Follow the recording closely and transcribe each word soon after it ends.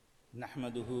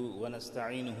نحمده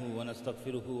ونستعينه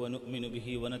ونستغفره ونؤمن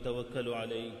به ونتوكل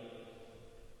عليه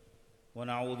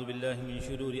ونعوذ بالله من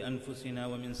شرور أنفسنا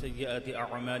ومن سيئات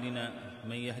أعمالنا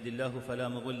من يهد الله فلا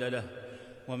مضل له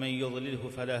ومن يضلله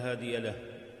فلا هادي له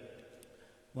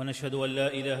ونشهد أن لا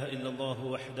إله إلا الله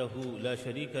وحده لا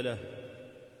شريك له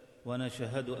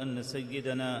ونشهد أن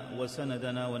سيدنا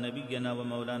وسندنا ونبينا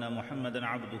ومولانا محمدًا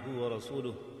عبده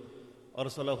ورسوله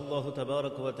أرسله الله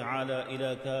تبارك وتعالى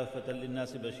إلى كافة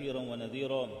للناس بشيرا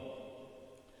ونذيرا.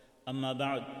 أما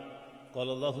بعد، قال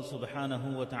الله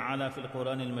سبحانه وتعالى في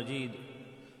القرآن المجيد: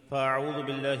 فأعوذ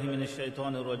بالله من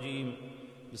الشيطان الرجيم،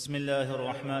 بسم الله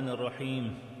الرحمن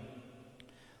الرحيم.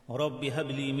 رب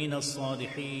هب لي من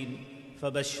الصالحين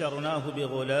فبشرناه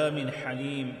بغلام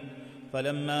حليم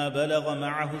فلما بلغ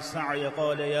معه السعي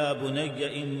قال يا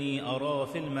بني إني أرى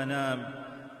في المنام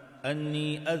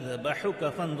أني أذبحك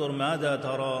فانظر ماذا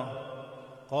ترى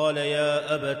قال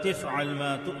يا أبت افعل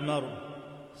ما تؤمر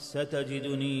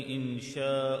ستجدني إن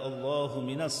شاء الله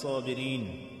من الصابرين.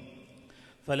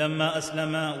 فلما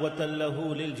أسلما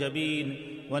وتله للجبين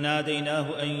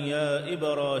وناديناه أن يا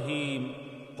إبراهيم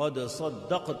قد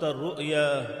صدقت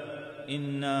الرؤيا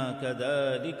إنا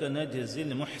كذلك نجزي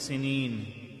المحسنين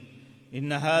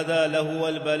إن هذا لهو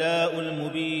البلاء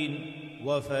المبين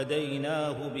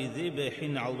وفديناه بذبح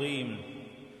عظيم.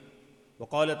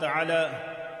 وقال تعالى: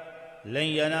 لن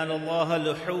ينال الله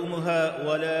لحومها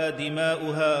ولا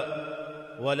دماؤها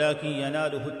ولكن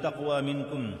يناله التقوى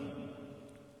منكم.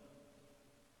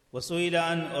 وسئل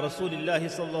عن رسول الله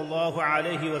صلى الله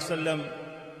عليه وسلم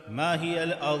ما هي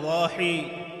الأضاحي؟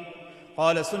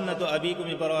 قال: سنة أبيكم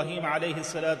إبراهيم عليه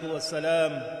الصلاة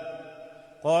والسلام.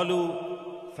 قالوا: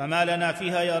 فما لنا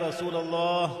فيها يا رسول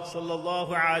الله صلى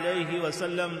الله عليه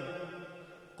وسلم؟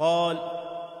 قال: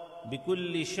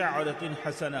 بكل شعرة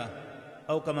حسنة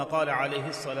أو كما قال عليه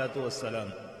الصلاة والسلام.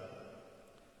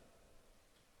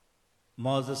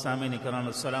 معزز سامعین کرام،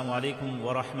 السلام علیکم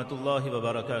ورحمۃ اللہ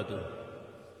وبرکاتہ.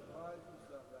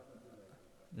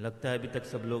 لگتا ہے ابھی تک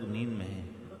سب لوگ نیند میں ہیں.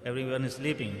 Every one is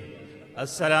sleeping.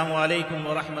 السلام علیکم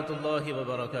ورحمۃ اللہ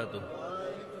وبرکاتہ.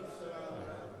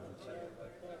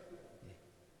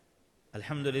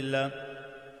 الحمدللہ،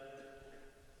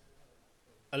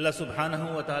 اللہ سبحانہ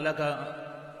و تعالیٰ کا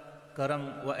کرم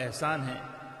و احسان ہے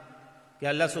کہ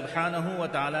اللہ سبحانہ و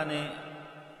تعالیٰ نے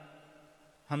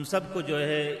ہم سب کو جو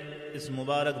ہے اس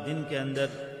مبارک دن کے اندر،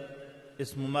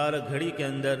 اس مبارک گھڑی کے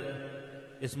اندر،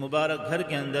 اس مبارک گھر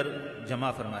کے اندر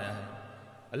جمع فرمایا ہے.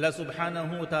 اللہ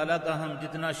سبحانہ و تعالیٰ کا ہم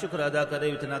جتنا شکر ادا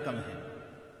کریں اتنا کم ہے.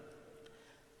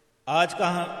 آج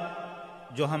کا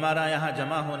جو ہمارا یہاں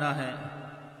جمع ہونا ہے،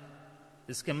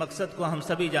 اس کے مقصد کو ہم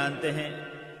سبھی جانتے ہیں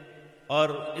اور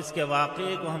اس کے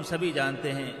واقعے کو ہم سبھی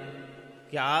جانتے ہیں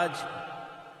کہ آج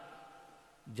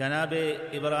جناب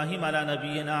ابراہیم علیہ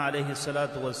نبینا علیہ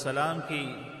السلام کی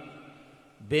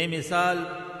بے مثال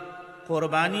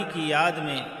قربانی کی یاد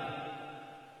میں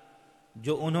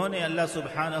جو انہوں نے اللہ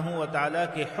سبحانہ و تعالیٰ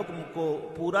کے حکم کو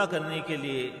پورا کرنے کے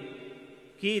لیے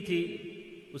کی تھی،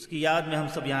 اس کی یاد میں ہم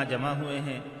سب یہاں جمع ہوئے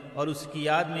ہیں اور اس کی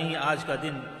یاد میں ہی آج کا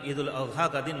دن عید الاضحیٰ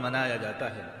کا دن منایا جاتا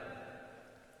ہے.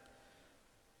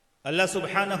 اللہ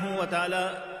سبحانہ و تعالیٰ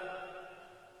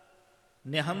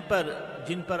نے ہم پر،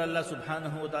 جن پر اللہ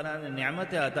سبحانہ و تعالیٰ نے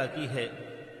نعمت عطا کی ہے،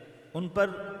 ان پر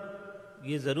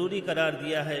یہ ضروری قرار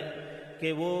دیا ہے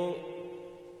کہ وہ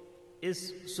اس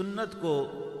سنت کو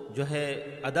جو ہے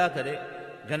ادا کرے.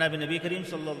 جناب نبی کریم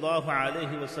صلی اللہ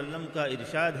علیہ وسلم کا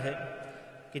ارشاد ہے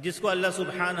کہ جس کو اللہ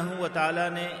سبحانہ و تعالیٰ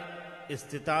نے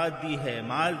استطاعت دی ہے،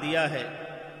 مال دیا ہے،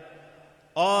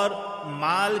 اور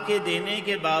مال کے دینے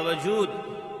کے باوجود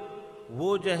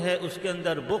وہ جو ہے اس کے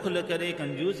اندر بخل کرے،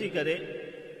 کنجوسی کرے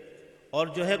اور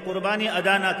جو ہے قربانی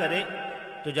ادا نہ کرے،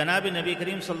 تو جناب نبی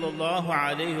کریم صلی اللہ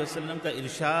علیہ وسلم کا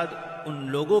ارشاد ان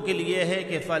لوگوں کے لیے ہے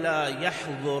کہ فلا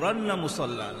یحضرن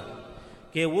مصلانا،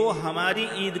 کہ وہ ہماری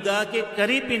عیدگاہ کے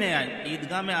قریب بھی نہیں آئے.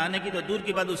 عیدگاہ میں آنے کی تو دور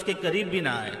کی بات، اس کے قریب بھی نہ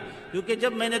آئے، کیونکہ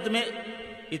جب میں نے تمہیں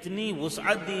اتنی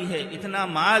وسعت دی ہے، اتنا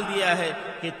مال دیا ہے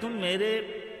کہ تم میرے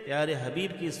پیارے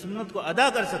حبیب کی سنت کو ادا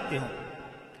کر سکتے ہو،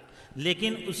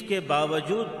 لیکن اس کے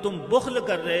باوجود تم بخل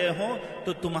کر رہے ہو،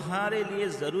 تو تمہارے لیے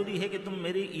ضروری ہے کہ تم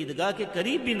میری عیدگاہ کے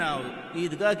قریب بھی نہ ہو.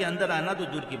 عیدگاہ کے اندر آنا تو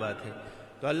دور کی بات ہے.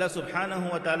 تو اللہ سبحانہ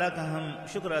و تعالیٰ کا ہم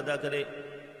شکر ادا کرے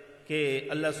کہ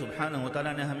اللہ سبحانہ و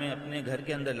تعالیٰ نے ہمیں اپنے گھر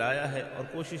کے اندر لایا ہے، اور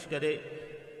کوشش کرے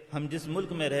ہم جس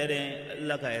ملک میں رہ رہے ہیں،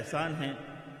 اللہ کا احسان ہے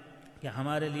کہ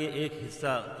ہمارے لیے ایک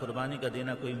حصہ قربانی کا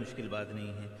دینا کوئی مشکل بات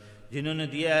نہیں ہے. جنہوں نے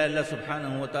دیا ہے اللہ سبحانہ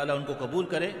و تعالیٰ ان کو قبول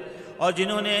کرے، اور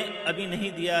جنہوں نے ابھی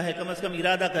نہیں دیا ہے کم از کم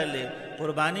ارادہ کر لے.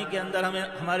 قربانی کے اندر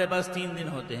ہمارے پاس 3 دن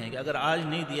ہوتے ہیں کہ اگر آج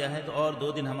نہیں دیا ہے تو اور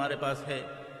 2 دن ہمارے پاس ہے.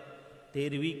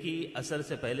 13ویں کی عصر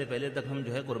سے پہلے پہلے تک ہم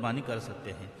جو ہے قربانی کر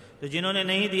سکتے ہیں۔ تو جنہوں نے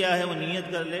نہیں دیا ہے وہ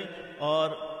نیت کر لے اور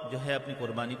جو ہے اپنی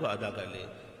قربانی کو ادا کر لے۔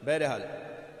 بہرحال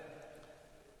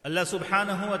اللہ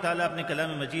سبحانہ و تعالیٰ اپنے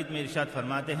کلام مجید میں ارشاد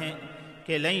فرماتے ہیں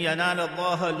کہ لن ینال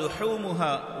اللہ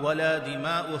لحومها ولا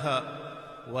دماؤها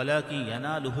ولکن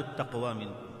ینالہ التقوی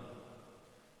منکم۔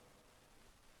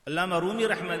 علامہ رومی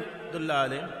رحمۃ اللہ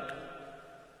علیہ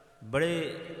بڑے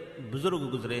بزرگ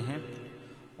گزرے ہیں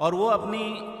اور وہ اپنی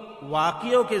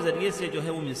واقعوں کے ذریعے سے جو ہے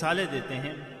وہ مثالیں دیتے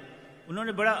ہیں۔ انہوں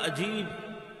نے بڑا عجیب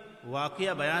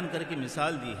واقعہ بیان کر کے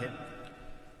مثال دی ہے۔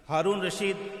 ہارون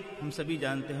رشید ہم سبھی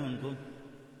جانتے ہیں ان کو۔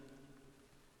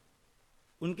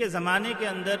 ان کے زمانے کے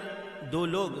اندر دو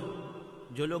لوگ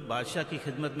جو لوگ بادشاہ کی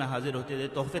خدمت میں حاضر ہوتے تھے،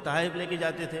 تحفے تحائف لے کے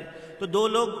جاتے تھے، تو دو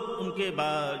لوگ ان کے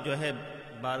جو ہے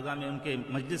بارگاہ میں ان کے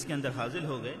مجلس کے اندر حاضر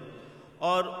ہو گئے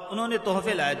اور انہوں نے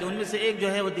تحفے لائے تھے۔ ان میں سے ایک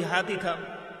جو ہے وہ دیہاتی تھا،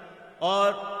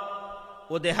 اور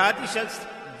وہ دیہاتی شخص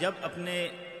جب اپنے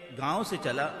گاؤں سے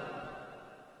چلا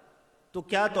تو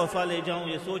کیا تحفہ لے جاؤں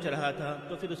یہ سوچ رہا تھا۔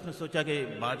 تو پھر اس نے سوچا کہ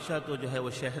بادشاہ تو جو ہے وہ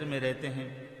شہر میں رہتے ہیں،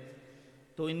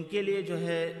 تو ان کے لیے جو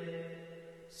ہے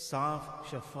صاف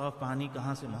شفاف پانی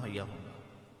کہاں سے مہیا ہوگا۔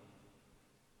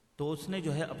 تو اس نے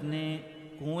جو ہے اپنے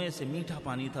کنویں سے، میٹھا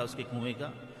پانی تھا اس کے کنویں کا،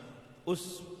 اس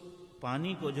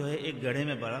پانی کو جو ہے ایک گڑھے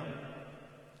میں بھرا،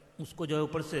 اس کو جو ہے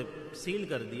اوپر سے سیل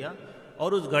کر دیا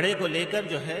اور اس گڑھے کو لے کر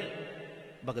جو ہے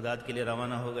بغداد کے لیے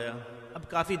روانہ ہو گیا۔ اب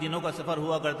کافی دنوں کا سفر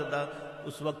ہوا کرتا تھا،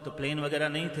 اس وقت پلین وغیرہ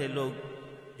نہیں تھے، لوگ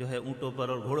جو ہے اونٹوں پر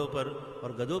اور گھوڑوں پر اور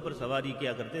گدھوں پر سواری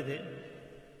کیا کرتے تھے۔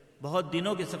 بہت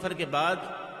دنوں کے سفر کے بعد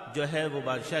جو ہے وہ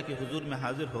بادشاہ کے حضور میں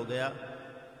حاضر ہو گیا۔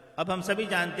 اب ہم سبھی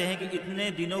جانتے ہیں کہ اتنے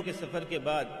دنوں کے سفر کے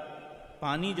بعد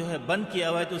پانی جو ہے بند کیا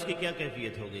ہوا ہے تو اس کی کیا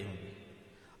کیفیت ہو گئی ہوگی۔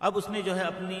 اب اس نے جو ہے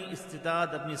اپنی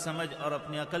استطاعت، اپنی سمجھ اور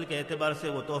اپنی عقل کے اعتبار سے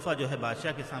وہ تحفہ جو ہے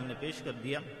بادشاہ کے سامنے پیش کر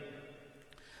دیا۔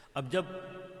 اب جب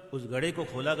اس گڑھے کو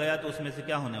کھولا گیا تو اس میں سے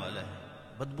کیا ہونے والا ہے؟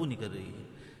 بدبو نکل رہی ہے۔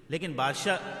 لیکن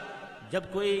بادشاہ، جب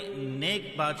کوئی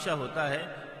نیک بادشاہ ہوتا ہے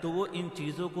تو وہ ان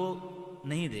چیزوں کو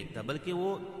نہیں دیکھتا، بلکہ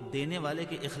وہ دینے والے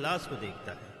کے اخلاص کو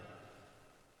دیکھتا ہے۔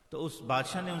 تو اس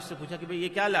بادشاہ نے ان سے پوچھا کہ بھئی یہ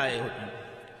کیا لائے ہو تم؟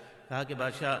 کہا کہ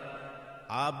بادشاہ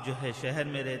آپ جو ہے شہر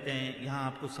میں رہتے ہیں، یہاں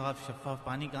آپ کو صاف شفاف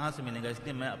پانی کہاں سے ملے گا، اس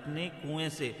لیے میں اپنے کنویں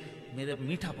سے میرا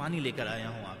میٹھا پانی لے کر آیا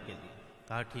ہوں آپ کے لیے۔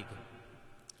 کہا ٹھیک ہے۔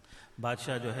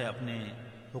 بادشاہ جو ہے اپنے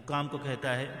حکام کو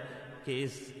کہتا ہے کہ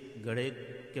اس گڑھے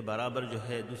کے برابر جو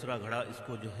ہے دوسرا گھڑا اس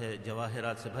کو جو ہے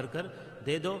جواہرات سے بھر کر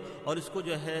دے دو اور اس کو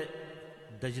جو ہے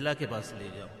دجلہ کے پاس لے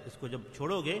جاؤ۔ اس کو جب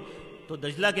چھوڑو گے تو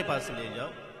دجلہ کے پاس لے جاؤ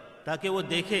تاکہ وہ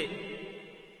دیکھے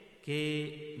کہ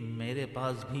میرے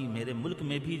پاس بھی، میرے ملک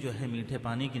میں بھی جو ہے میٹھے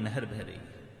پانی کی نہر بہہ رہی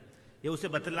ہے۔ یہ اسے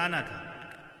بتلانا تھا۔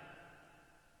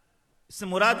 اس سے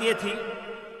مراد یہ تھی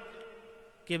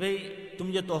کہ بھئی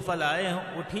تم جو تحفہ لائے ہو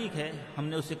وہ ٹھیک ہے، ہم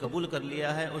نے اسے قبول کر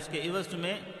لیا ہے، اس کے عوض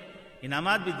میں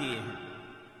انعامات بھی دیے ہیں،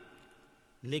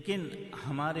 لیکن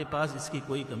ہمارے پاس اس کی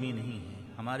کوئی کمی نہیں ہے،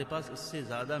 ہمارے پاس اس سے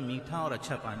زیادہ میٹھا اور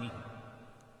اچھا پانی ہے۔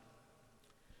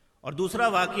 اور دوسرا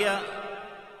واقعہ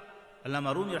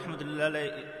علامہ رومی رحمۃ اللہ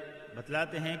علیہ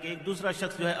بتلاتے ہیں کہ ایک دوسرا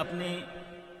شخص جو ہے اپنے،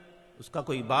 اس کا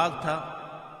کوئی باغ تھا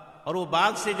اور وہ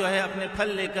باغ سے جو ہے اپنے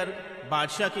پھل لے کر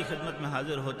بادشاہ کی خدمت میں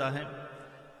حاضر ہوتا ہے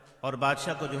اور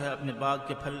بادشاہ کو جو ہے اپنے باغ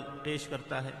کے پھل پیش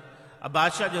کرتا ہے۔ اب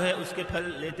بادشاہ جو ہے اس کے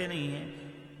پھل لیتے نہیں ہیں۔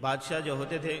 بادشاہ جو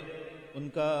ہوتے تھے ان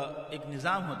کا ایک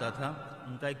نظام ہوتا تھا،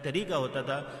 ان کا ایک طریقہ ہوتا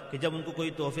تھا کہ جب ان کو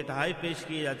کوئی تحفے تحائف پیش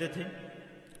کیے جاتے تھے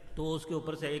تو اس کے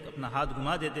اوپر سے ایک اپنا ہاتھ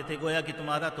گھما دیتے تھے، گویا کہ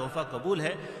تمہارا تحفہ قبول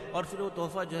ہے، اور پھر وہ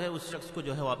تحفہ جو ہے اس شخص کو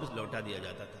جو ہے واپس لوٹا دیا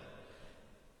جاتا تھا۔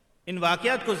 ان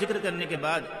واقعات کو ذکر کرنے کے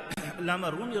بعد علامہ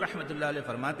رومی رحمۃ اللہ علیہ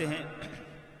فرماتے ہیں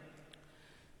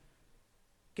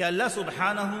کہ اللہ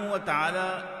سبحانہ و تعالی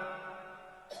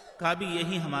کا بھی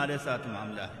یہی ہمارے ساتھ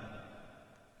معاملہ ہے۔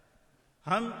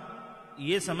 ہم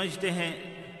یہ سمجھتے ہیں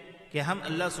کہ ہم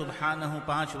اللہ سبحانہ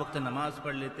 5 وقت نماز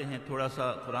پڑھ لیتے ہیں، تھوڑا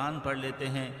سا قرآن پڑھ لیتے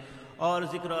ہیں اور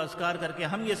ذکر و اذکار کر کے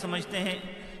ہم یہ سمجھتے ہیں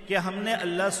کہ ہم نے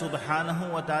اللہ سبحانہ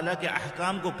و تعالیٰ کے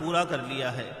احکام کو پورا کر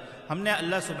لیا ہے، ہم نے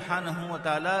اللہ سبحانہ و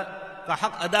تعالیٰ کا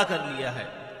حق ادا کر لیا ہے۔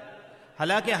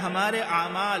 حالانکہ ہمارے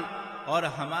اعمال اور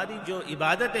ہماری جو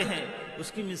عبادتیں ہیں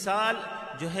اس کی مثال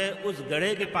جو ہے اس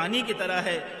گڑھے کے پانی کی طرح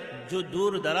ہے جو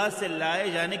دور دراز سے لائے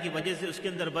جانے کی وجہ سے اس کے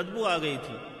اندر بدبو آ گئی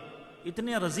تھی۔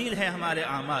 اتنے رذیل ہیں ہمارے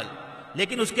اعمال،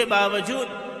 لیکن اس کے باوجود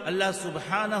اللہ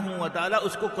سبحانہ و تعالیٰ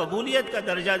اس کو قبولیت کا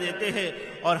درجہ دیتے ہیں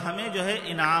اور ہمیں جو ہے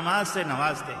انعامات سے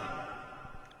نوازتے ہیں۔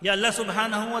 یہ اللہ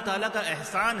سبحانہ و تعالیٰ کا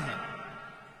احسان ہے۔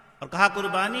 اور کہا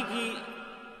قربانی کی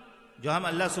جو ہم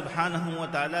اللہ سبحانہ و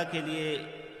تعالیٰ کے لیے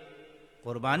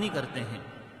قربانی کرتے ہیں،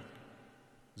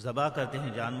 ذبح کرتے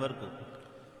ہیں جانور کو،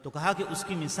 تو کہا کہ اس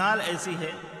کی مثال ایسی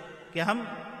ہے کہ ہم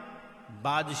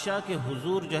बादशाह के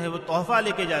हुजूर जो है वो तोहफा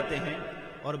लेके जाते हैं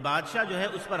और बादशाह जो है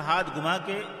उस पर हाथ घुमा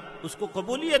के उसको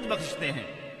कबूलियत बख्शते हैं,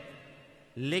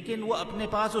 लेकिन वो अपने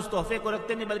पास उस तोहफे को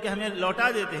रखते नहीं बल्कि हमें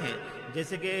लौटा देते हैं।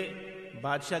 जैसे कि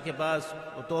बादशाह के पास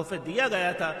वो तोहफे दिया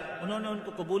गया था, उन्होंने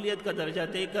उनको कबूलियत का दर्जा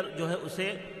देकर जो है उसे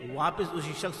वापस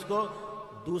उसी शख्स को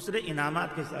दूसरे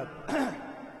इनामात के साथ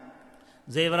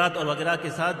जेवरात और वगैरह के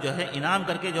साथ जो है इनाम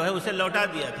करके जो है उसे लौटा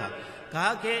दिया था।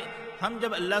 कहा कि हम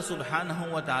जब अल्लाह सुब्हानहू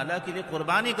व तआला के लिए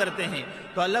कुर्बानी करते हैं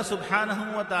तो अल्लाह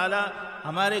सुब्हानहू व तआला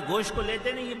हमारे गोश्त को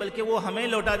लेते नहीं बल्कि वो हमें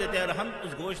लौटा देते हैं और हम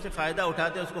उस गोश्त से फ़ायदा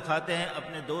उठाते हैं, उसको खाते हैं,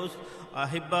 अपने दोस्त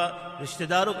अहिब्बा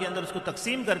रिश्तेदारों के अंदर उसको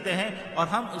तकसीम करते हैं और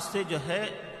हम उससे जो है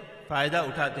फ़ायदा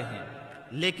उठाते हैं।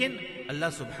 लेकिन अल्लाह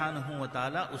सुब्हानहू व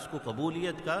तआला उसको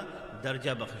कबूलियत का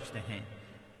दर्जा बख्शते हैं।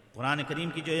 कुरान करीम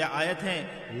की जो यह आयत है,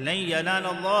 लन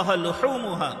यनालल्लाह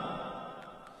लुहूमुहा,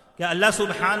 क्या अल्लाह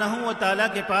सुब्हानहू व तआला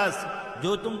के पास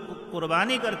जो तुम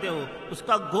कुर्बानी करते हो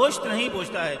उसका गोश्त नहीं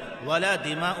पहुँचता है, वला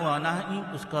दिमाउहा, नहीं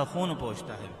उसका खून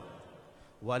पहुँचता है,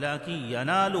 वलाकि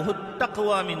यनालुहु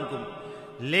तक़वा मिनकुम,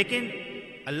 लेकिन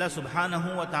अल्लाह सुब्हानहू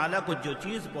व तआला को जो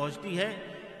चीज़ पहुँचती है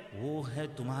वो है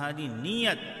तुम्हारी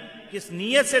नीयत। किस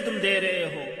नीयत से तुम दे रहे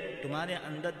हो, तुम्हारे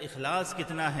अंदर इखलास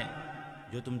कितना है,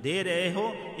 जो तुम दे रहे हो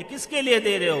ये किसके लिए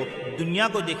दे रहे हो? दुनिया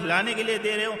को दिखलाने के लिए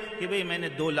दे रहे हो कि भाई मैंने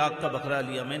 2 लाख का बकरा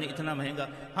लिया, मैंने इतना महंगा।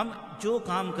 हम जो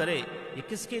काम करें ये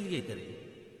किसके लिए करें?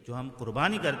 जो हम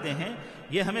कुर्बानी करते हैं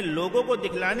ये हमें लोगों को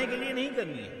दिखलाने के लिए नहीं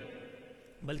करनी है,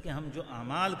 बल्कि हम जो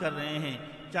अमाल कर रहे हैं,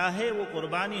 चाहे वो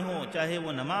कुर्बानी हो चाहे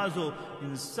वो नमाज हो,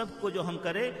 इन सब को जो हम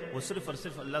करें वो सिर्फ़ और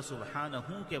सिर्फ अल्लाह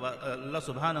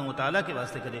सुब्हानहू व तआला के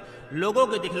वास्ते करें, लोगों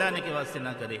के दिखलाने के वास्ते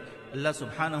ना करें। अल्लाह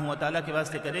सुब्हानहू व तआला के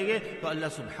वास्ते करेंगे तो अल्लाह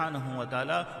सुब्हानहू व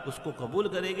तआला उसको कबूल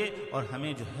करेंगे और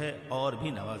हमें जो है और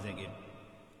भी नवाजेंगे।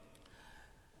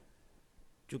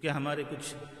 चूँकि हमारे कुछ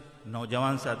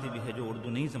नौजवान साथी भी है जो उर्दू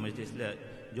नहीं समझते, इसलिए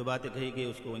जो बातें कही गई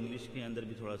उसको इंग्लिश के अंदर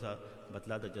भी थोड़ा सा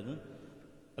बतलाता चलूँ।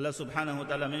 Allah subhanahu wa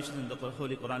ta'ala mentions in the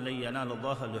Holy Quran, لَن يَنَالَ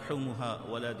اللَّهَ لُحُومُهَا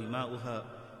وَلَا دِمَاؤُهَا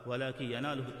وَلَكِنْ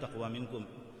يَنَالُهُ التَّقْوَى مِنْكُمْ,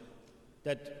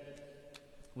 that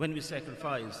when we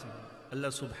sacrifice Allah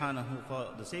subhanahu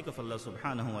for the sake of Allah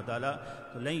subhanahu wa ta'ala,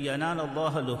 لَن يَنَالَ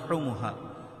اللَّهَ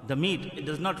لُحُومُهَا, the meat, it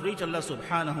does not reach Allah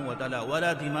subhanahu wa ta'ala,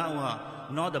 وَلَا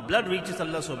دِمَاؤُهَا, nor the blood reaches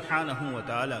Allah subhanahu wa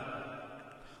ta'ala,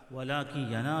 وَلَكِنْ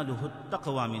يَنَالُهُ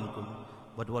التَّقْوَى مِنْكُمْ,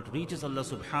 but what reaches Allah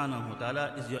subhanahu wa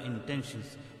ta'ala is your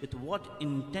intentions. With what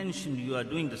intention you are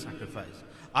doing the sacrifice?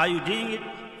 Are you doing it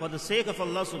for the sake of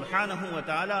Allah subhanahu wa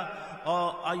ta'ala,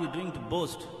 or are you doing to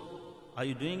boast? Are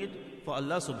you doing it for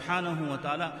Allah subhanahu wa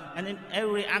ta'ala? And in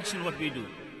every action what we do,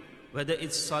 whether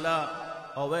it's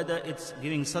salah or whether it's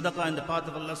giving sadaqah in the path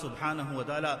of Allah subhanahu wa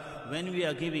ta'ala, when we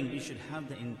are giving we should have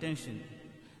the intention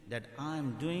that I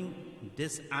am doing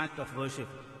this act of worship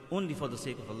only for the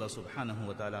sake of Allah subhanahu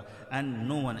wa ta'ala and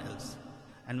no one else.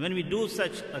 And when we do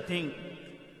such a thing,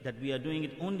 that we are doing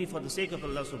it only for the sake of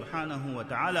Allah subhanahu wa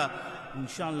ta'ala,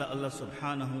 inshallah Allah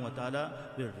subhanahu wa ta'ala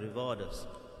will reward us.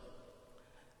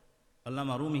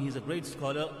 Allama Rumi, he's a great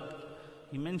scholar.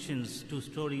 He mentions 2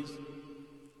 stories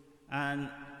and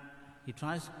he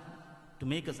tries to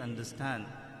make us understand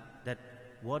that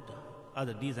what are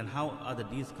the deeds and how are the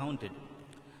deeds counted.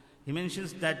 He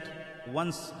mentions that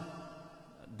once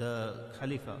the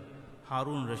Khalifa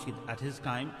Harun Rashid, at his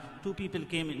time, 2 people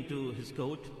came into his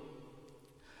court.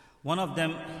 One of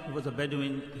them, he was a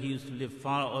Bedouin. He used to live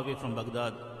far away from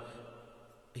Baghdad.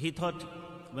 He thought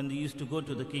when they used to go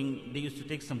to the king, they used to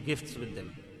take some gifts with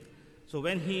them. So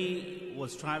when he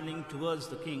was traveling towards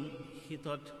the king, he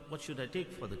thought, what should I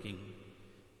take for the king?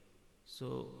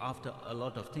 So after a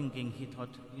lot of thinking, he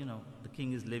thought, the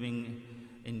king is living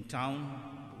in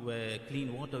town where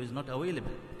clean water is not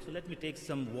available. So let me take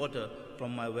some water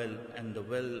from my well, and the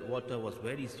well water was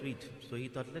very sweet. So he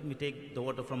thought, let me take the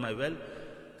water from my well.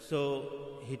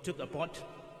 So he took a pot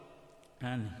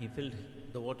and he filled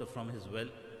the water from his well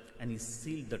and he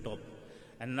sealed the top.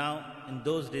 And now in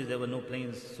those days there were no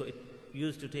planes, so it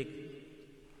used to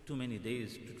take too many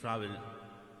days to travel.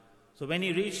 So when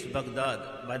he reached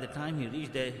Baghdad, by the time he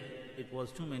reached there, it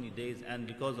was too many days, and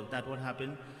because of that what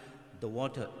happened? The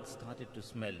water started to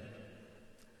smell.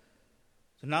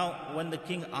 So now when the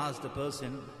king asked the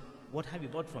person, what have you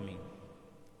bought for me?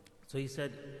 So he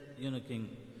said, king,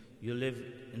 you live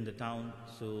in the town,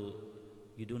 so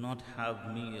you do not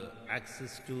have me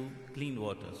access to clean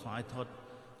water. So I thought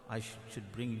I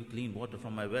should bring you clean water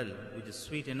from my well, which is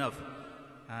sweet enough,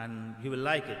 and you will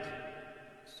like it.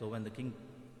 So when the king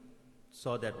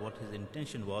saw that what his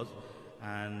intention was,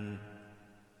 and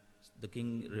the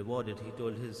king rewarded, he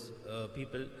told his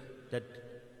people that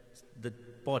the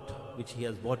pot which he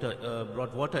has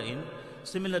brought water in,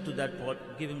 similar to that pot,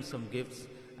 give him some gifts,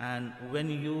 and when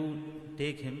you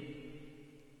take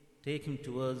him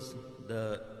towards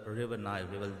the river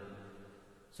Nile,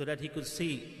 so that he could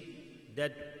see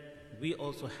that we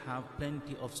also have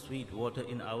plenty of sweet water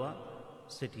in our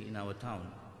city, in our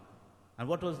town. And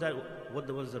what was that? What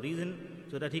was the reason?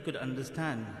 So that he could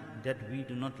understand that we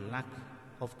do not lack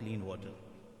of clean water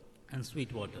and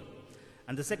sweet water.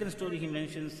 And the second story he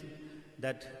mentions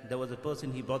that there was a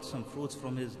person, he brought some fruits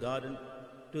from his garden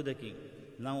to the king.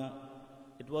 Now,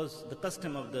 it was the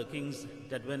custom of the kings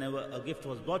that whenever a gift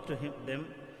was brought to them,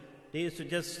 they used to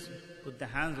just put their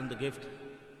hands on the gift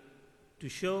to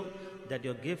show that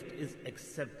your gift is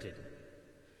accepted.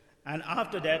 And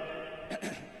after that,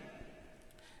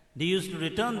 they used to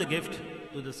return the gift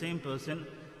to the same person,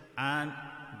 and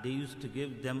they used to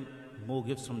give them more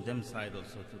gifts from them side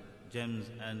also, gems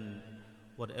and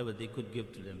whatever they could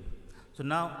give to them. So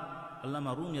now,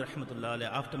 Allama Rumi rahmatullah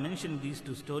alayhi, after mentioning these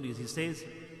two stories, he says,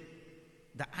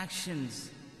 the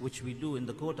actions which we do in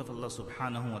the court of Allah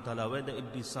subhanahu wa ta'ala, whether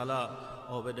it be salah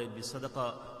or whether it be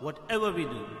sadaqah, whatever we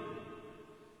do,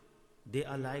 they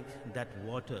are like that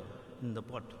water in the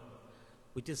pot,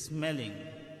 which is smelling.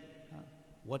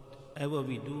 Whatever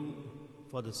we do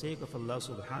for the sake of Allah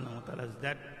subhanahu wa ta'ala is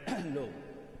that low.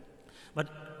 But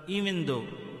even though,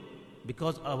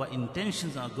 because our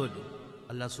intentions are good,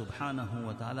 Allah subhanahu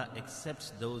wa ta'ala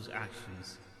accepts those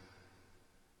actions.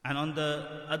 And on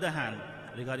the other hand,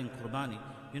 regarding qurbani,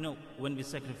 when we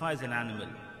sacrifice an animal,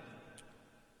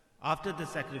 after the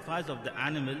sacrifice of the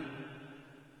animal,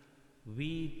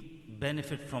 we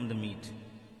benefit from the meat.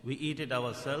 We eat it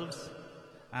ourselves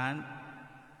and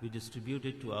we distribute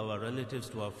it to our relatives,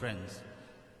 to our friends.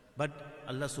 But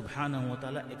Allah subhanahu wa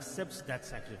ta'ala accepts that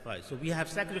sacrifice. So we have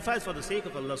sacrificed for the sake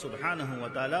of Allah subhanahu wa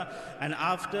ta'ala, and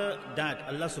after that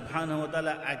Allah subhanahu wa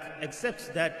ta'ala accepts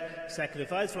that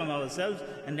sacrifice from ourselves,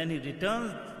 and then He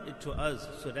returns it to us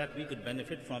so that we could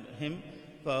benefit from Him,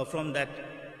 from that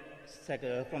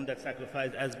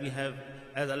sacrifice,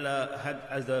 as Allah had,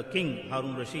 as the king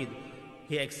Harun Rashid,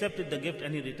 he accepted the gift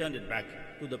and he returned it back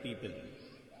to the people.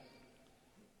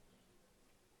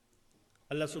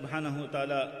 اللہ سبحانہ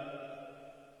وتعالی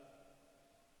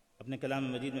اپنے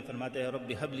کلام مجید میں فرماتے ہیں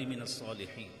رب hub لی من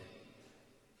الصالحین.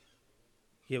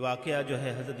 یہ واقعہ جو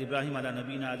ہے حضرت ابراہیم علیہ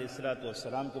نبینا علیہ الصلوۃ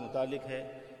والسلام کے متعلق ہے،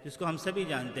 جس کو ہم سبھی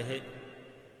جانتے ہیں.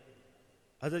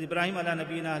 حضرت ابراہیم علیہ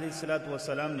نبینا علیہ الصلوۃ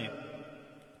والسلام نے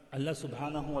اللہ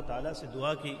سبحانہ وتعالی سے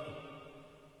دعا کی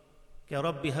کہ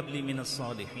رب ہب لی من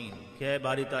الصالحین، کہ اے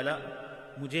باری تعالیٰ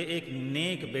مجھے ایک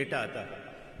نیک بیٹا عطا کر.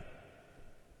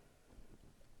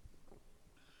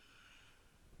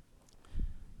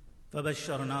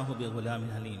 فَبَشَّرْنَاهُ بِغُلَامٍ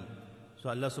حَلِيمٍ. سو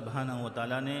اللہ سبحانہ و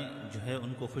تعالیٰ نے جو ہے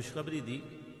ان کو خوشخبری دی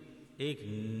ایک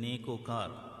نیکوکار،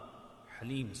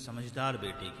 حلیم، سمجھدار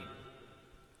بیٹے کی.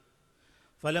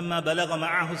 فَلَمَّا بَلَغَ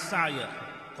مَعَهُ السَّعْيَ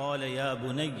قَالَ يَا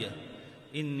بُنَيَّ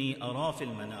إِنِّي أَرَىٰ فِي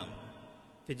الْمَنَامِ.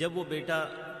 پھر جب وہ بیٹا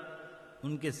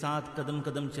ان کے ساتھ قدم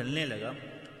قدم چلنے لگا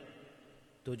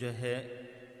تو جو ہے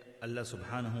اللہ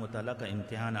سبحانہ و تعالیٰ کا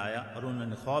امتحان آیا اور انہوں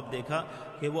نے خواب دیکھا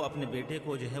کہ وہ اپنے بیٹے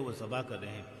کو جو ہے وہ ذبح کر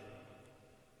رہے ہیں.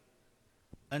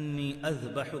 انی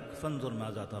اذبحک فانظر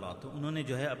ماذا تری. تو انہوں نے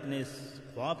جو ہے اپنے اس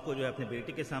خواب کو جو ہے اپنے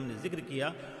بیٹے کے سامنے ذکر کیا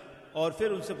اور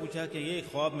پھر ان سے پوچھا کہ یہ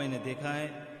خواب میں نے دیکھا ہے،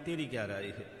 تیری کیا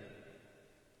رائے ہے؟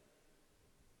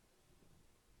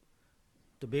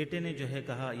 تو بیٹے نے جو ہے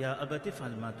کہا یا ابت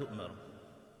افعل ما تؤمر،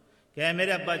 کہ اے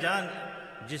میرے ابا جان،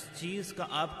 جس چیز کا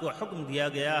آپ کو حکم دیا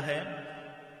گیا ہے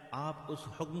آپ اس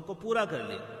حکم کو پورا کر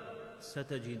لیں.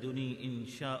 ستجدنی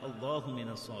انشاء اللہ من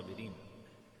الصابرین،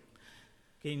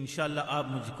 کہ انشاءاللہ آپ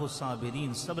مجھ کو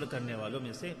صابرین، صبر کرنے والوں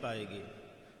میں سے پائے گے.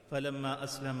 فلما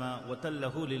اسلم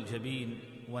وتلہ للجبین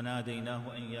ونادیناہ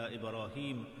ان یا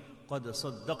ابراہیم قد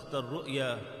صدقت الرؤیا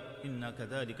انا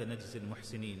کذلک نجزی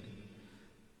المحسنین.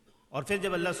 اور پھر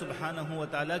جب اللہ سبحانہ و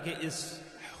تعالیٰ کے اس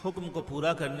حکم کو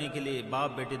پورا کرنے کے لیے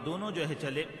باپ بیٹے دونوں جو ہے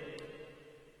چلے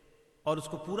اور اس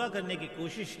کو پورا کرنے کی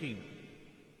کوشش کی،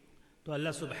 تو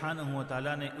اللہ سبحانہ و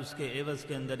تعالیٰ نے اس کے عوض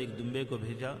کے اندر ایک دمبے کو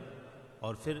بھیجا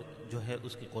اور پھر جو ہے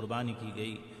اس کی قربانی کی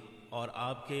گئی اور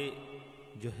آپ کے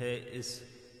جو ہے اس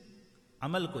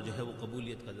عمل کو جو ہے وہ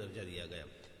قبولیت کا درجہ دیا گیا.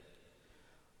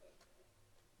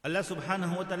 اللہ سبحانہ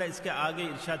و تعالیٰ اس کے آگے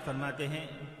ارشاد فرماتے ہیں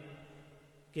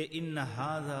کہ ان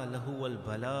ھذا لہو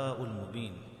البلاء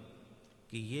المبین،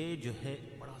 کہ یہ جو ہے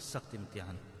بڑا سخت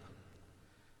امتحان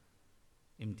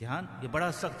یہ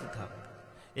بڑا سخت تھا.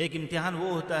 ایک امتحان وہ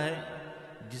ہوتا ہے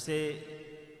جسے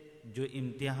جو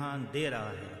امتحان دے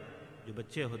رہا ہے، جو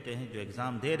بچے ہوتے ہیں جو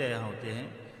ایگزام دے رہے ہوتے ہیں،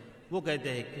 وہ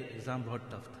کہتے ہیں کہ ایگزام بہت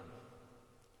ٹف تھا.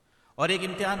 اور ایک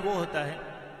امتحان وہ ہوتا ہے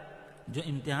जो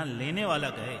इम्तिहान लेने वाला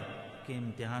कहे कि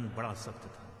इम्तिहान बड़ा सख्त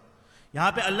था।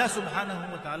 यहाँ पे अल्लाह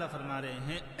सुब्हानहू व तआला फरमा रहे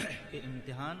हैं कि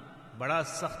इम्तिहान बड़ा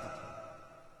सख्त था।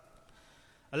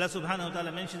 Allah subhanahu wa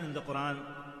ta'ala mentions in the Quran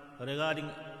regarding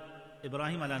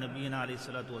Ibrahim ala nabiyyina alayhi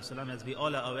salatu wasalam, as we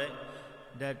all are aware,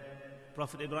 that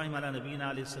Prophet Ibrahim ala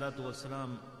nabiyyina alayhi salatu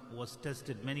wasalam was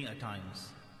tested many a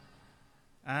times.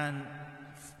 And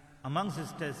amongst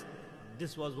his tests,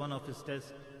 this was one of his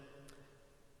tests.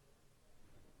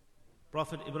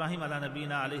 Prophet Ibrahim ala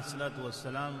nabiyyina alayhi salatu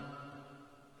wasalam,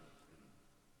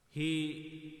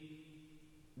 he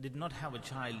did not have a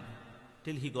child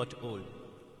till he got old.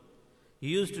 He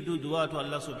used to do dua to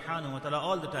Allah subhanahu wa ta'ala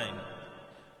all the time.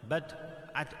 But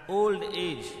at old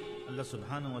age, Allah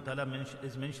subhanahu wa ta'ala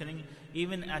is mentioning,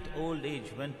 even at old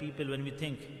age, when we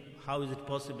think, how is it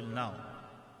possible now?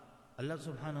 Allah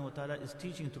subhanahu wa ta'ala is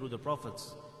teaching through the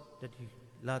prophets that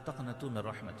la taqnatu min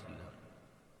rahmatillah.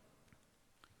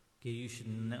 Okay, you should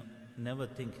never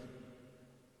think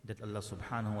that Allah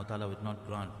subhanahu wa ta'ala would not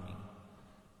grant me.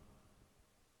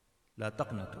 La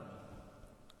taqnatu.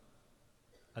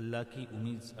 अल्लाह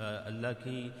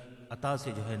की अता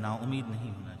से जो है ना उम्मीद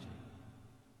नहीं होना चाहिए.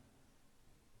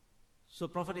 So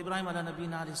Prophet Ibrahim ala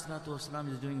nabiyina alayhi salatu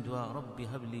wasalam is doing dua, Rabbi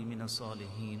habli min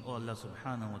as-salihin, oh Allah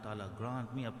subhanahu wa ta'ala,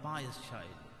 grant me a pious child.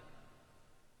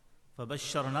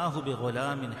 فَبَشَّرْنَاهُ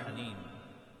بِغُلَامٍ حَلِيمٍ.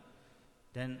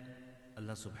 Then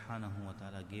Allah subhanahu wa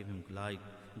ta'ala gave him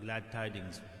glad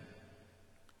tidings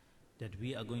that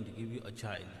we are going to give you a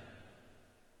child.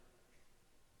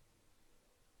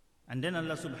 And then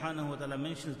Allah subhanahu wa ta'ala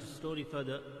mentions the story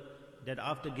further, that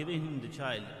after giving him the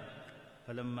child,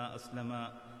 فَلَمَّا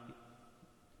أَسْلَمَا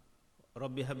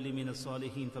رَبِّ هَبْ لِي مِنَ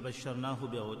الصَّالِحِينَ فَبَشَّرْنَاهُ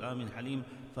بِغُلَامٍ حَلِيمٍ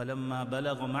فَلَمَّا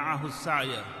بَلَغَ مَعَهُ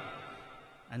السَّعْيَ.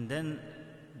 And then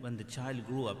when the child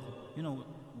grew up,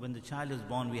 when the child is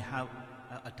born, we have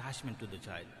attachment to the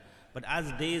child. But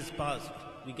as days pass,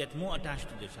 we get more attached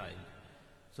to the child.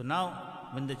 So now,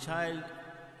 when the child,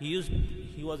 he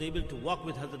was able to walk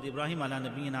with Hazrat Ibrahim ala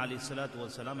nabiyyina alayhi salatu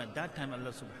wasalam. At that time,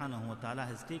 Allah subhanahu wa ta'ala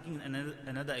has taken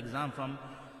another example from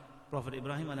Prophet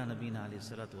Ibrahim ala nabiyyina alayhi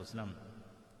salatu wasalam.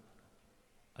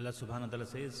 Allah subhanahu wa ta'ala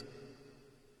says,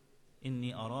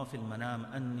 Inni ara fil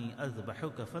manam anni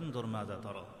azbahuka fandur madha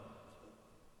tara.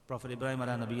 Prophet Ibrahim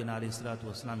ala nabiyyina alayhi salatu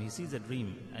wasalam, he sees a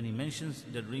dream, and he mentions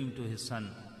the dream to his son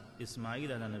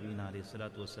Ismail ala nabiyyina alayhi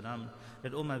salatu wasalam,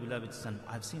 that, oh my beloved son,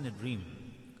 I have seen a dream.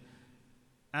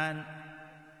 And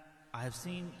I have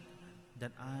seen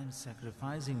that I am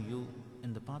sacrificing you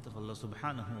in the path of Allah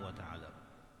subhanahu wa ta'ala.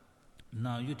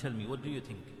 Now you tell me, what do you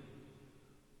think?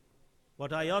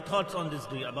 What are your thoughts on this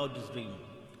dream, about this dream?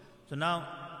 So now,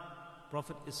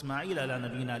 Prophet Ismail ala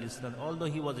nabiyyina alayhi salam, although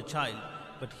he was a child,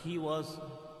 but he was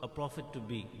a prophet to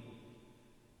be.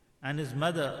 And his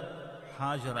mother,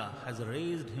 Hajara, has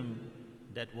raised him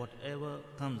that whatever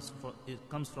comes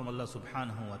from Allah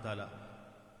subhanahu wa ta'ala.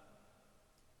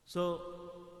 So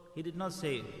he did not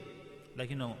say,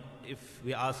 if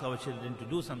we ask our children to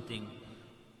do something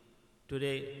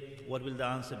today, what will the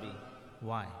answer be?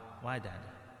 Why? Why, Dad?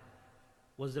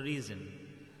 What's the reason?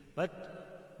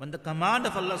 But when the command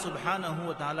of Allah subhanahu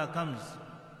wa ta'ala comes,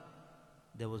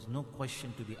 there was no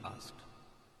question to be asked.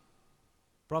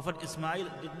 Prophet Ismail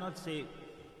did not say,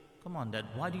 come on, Dad,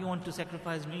 why do you want to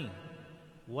sacrifice me?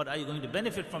 What are you going to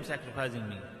benefit from sacrificing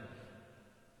me?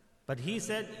 But he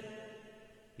said,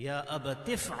 Ya Aba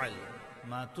tif'al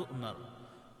ma tu'mar.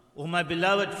 O my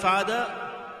beloved father,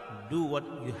 do what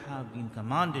you have been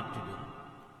commanded to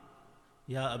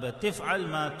do. Ya Aba tif'al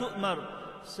ma tu'mar,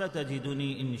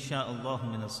 satajiduni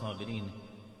insha'Allah min as-sabirin.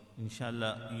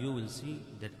 Inshallah, you will see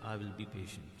that I will be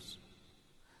patient.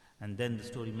 And then the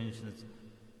story mentions,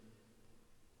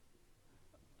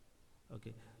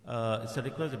 okay, it's a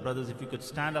request, brothers, if you could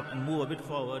stand up and move a bit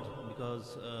forward,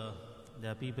 because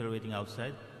there are people waiting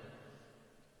outside.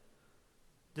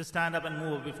 Just stand up and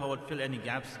move a bit forward, fill any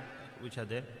gaps which are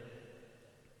there.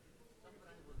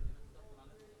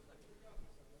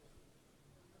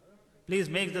 Please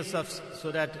make the safs so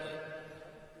that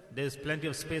there is plenty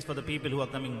of space for the people who are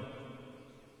coming.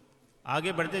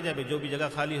 आगे बढ़ते जाए, जो भी जगह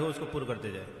खाली हो उसको पूर्ण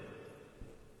करते जाए.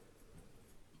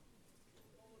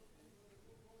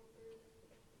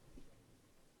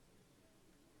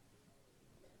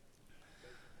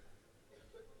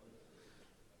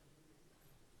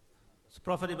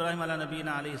 Prophet Ibrahim ala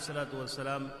nabiyyina alayhi salatu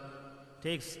wasalam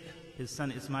takes his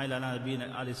son Ismail ala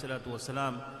nabiyyina alayhi salatu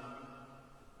wasalam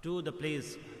to the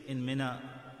place in Mina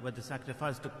where the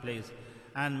sacrifice took place.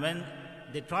 And when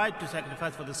they tried to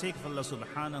sacrifice for the sake of Allah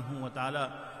subhanahu wa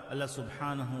ta'ala, Allah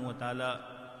subhanahu wa ta'ala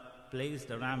placed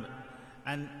the ram.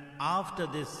 And after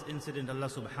this incident, Allah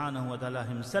subhanahu wa ta'ala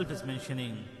himself is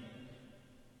mentioning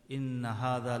إِنَّ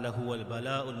هَذَا لَهُوَ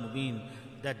الْبَلَاءُ الْمُبِينُ,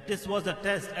 that this was a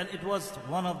test and it was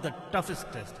one of the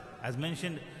toughest tests. As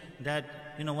mentioned that,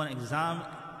 one exam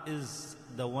is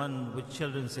the one which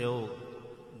children say, oh,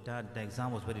 that the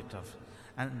exam was very tough.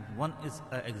 And one is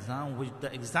an exam which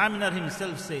the examiner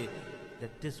himself say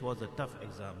that this was a tough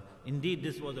exam. Indeed,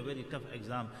 this was a very tough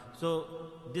exam. So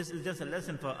this is just a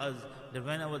lesson for us that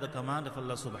whenever the command of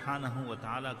Allah subhanahu wa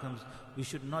ta'ala comes, we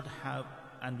should not have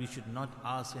and we should not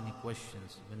ask any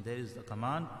questions. When there is a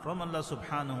command from Allah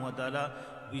subhanahu wa ta'ala,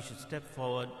 we should step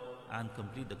forward and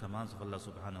complete the commands of Allah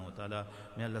subhanahu wa ta'ala.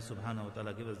 May Allah subhanahu wa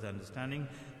ta'ala give us the understanding.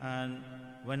 And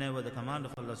whenever the command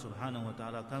of Allah subhanahu wa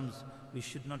ta'ala comes, we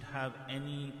should not have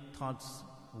any thoughts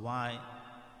why,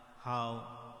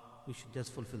 how. We should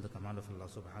just fulfill the command of Allah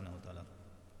subhanahu wa ta'ala.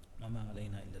 وَمَا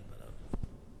عَلَيْنَا إِلَّا الْبَلَاغُ.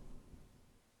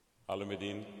 عالم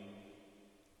دین،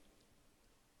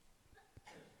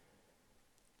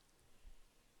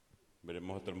 میرے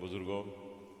محترم بزرگوں،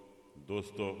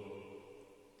 دوستوں،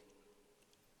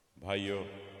 بھائیوں،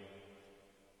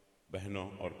 بہنوں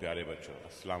اور پیارے بچوں،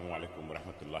 السلام علیکم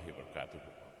ورحمۃ اللہ وبرکاتہ۔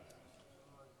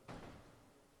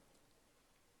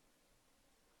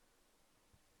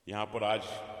 یہاں پر آج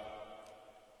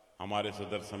ہمارے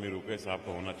صدر سمیر اوکے صاحب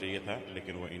کو ہونا چاہیے تھا،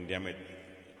 لیکن وہ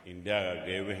انڈیا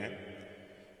گئے ہوئے ہیں،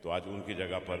 تو آج ان کی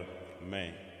جگہ پر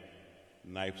میں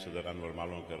نائب صدر انور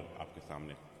مالونکر آپ کے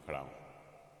سامنے کھڑا ہوں۔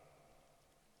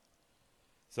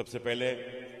 سب سے پہلے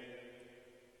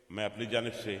میں اپنی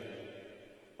جانب سے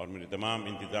اور میری تمام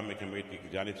انتظامی کمیٹی کی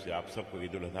جانب سے آپ سب کو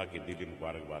عید الاضحیٰ کی دلی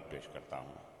مبارکباد پیش کرتا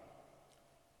ہوں۔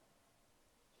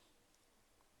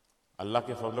 اللہ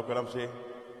کے فضل و کرم سے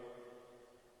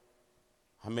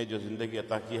ہمیں جو زندگی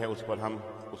عطا کی ہے اس پر ہم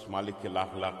اس مالک کے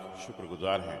لاکھ لاکھ شکر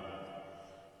گزار ہیں،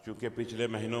 چونکہ پچھلے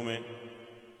مہینوں میں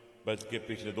بلکہ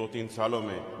پچھلے 2-3 سالوں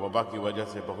میں وبا کی وجہ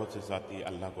سے بہت سے ساتھی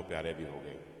اللہ کو پیارے بھی ہو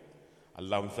گئے۔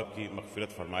 اللہ ان سب کی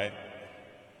مغفرت فرمائے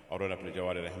اور انہیں اپنے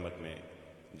جوار رحمت میں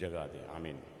جگہ دے،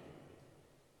 آمین۔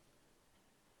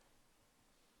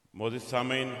 معزز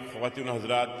سامعین، خواتین و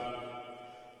حضرات،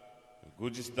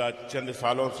 گزشتہ چند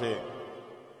سالوں سے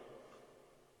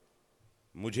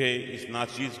مجھے اس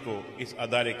ناچیز کو، اس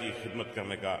ادارے کی خدمت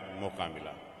کرنے کا موقع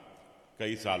ملا،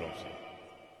 کئی سالوں سے۔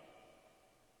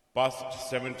 Past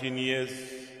 17 years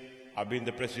I've been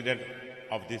the president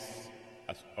of this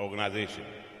organization.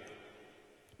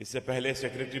 اس سے پہلے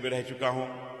سیکریٹری بھی رہ چکا ہوں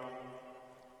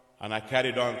and I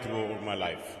carried on through my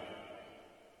life.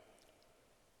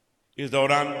 اس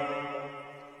دوران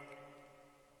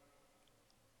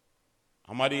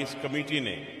ہماری اس کمیٹی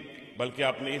نے، بلکہ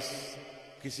اپنے اس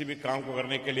کسی بھی کام کو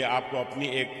کرنے کے لیے آپ کو اپنی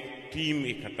ایک ٹیم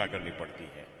اکٹھا کرنی پڑتی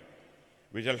ہے،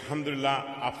 which الحمدللہ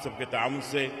آپ سب کے تعاون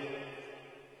سے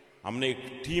ہم نے ایک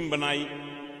ٹیم بنائی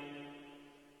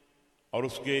اور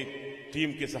اس کے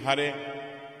ٹیم کے سہارے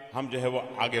ہم جو ہے وہ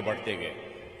آگے بڑھتے گئے،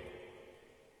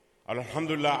 اور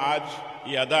الحمدللہ آج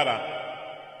یہ ادارہ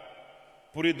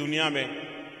پوری دنیا میں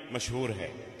مشہور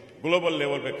ہے، گلوبل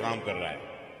لیول پہ کام کر رہا ہے۔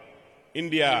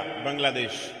 انڈیا، بنگلہ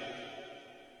دیش،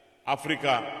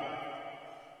 افریقہ،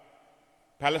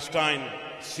 فلسطین،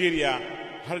 سیریا،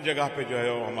 ہر جگہ پہ جو ہے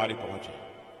وہ ہماری پہنچ ہے۔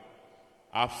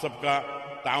 آپ سب کا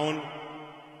تعاون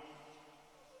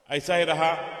ایسا ہی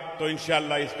رہا تو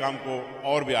انشاءاللہ اس کام کو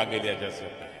اور بھی آگے لیا جا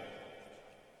سکتا ہے،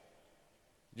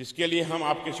 جس کے لیے ہم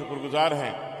آپ کے شکر گزار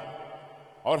ہیں،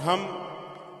 اور ہم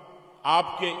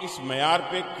آپ کے اس معیار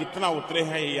پہ کتنا اترے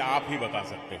ہیں یہ آپ ہی بتا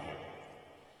سکتے ہیں۔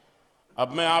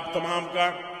 اب میں آپ تمام کا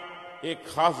ایک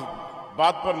خاص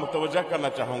بات پر متوجہ کرنا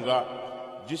چاہوں گا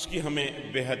جس کی ہمیں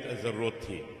بے حد ضرورت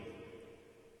تھی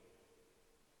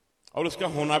اور اس کا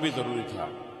ہونا بھی ضروری تھا،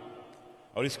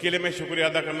 اور اس کے لیے میں شکریہ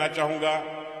ادا کرنا چاہوں گا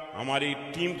ہماری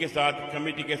ٹیم کے ساتھ،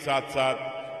 کمیٹی کے ساتھ ساتھ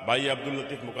بھائی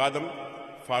عبداللطیف مقادم،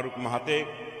 فاروق مہاتے،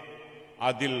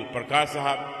 عادل پرکاش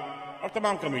صاحب اور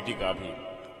تمام کمیٹی کا بھی،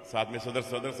 ساتھ میں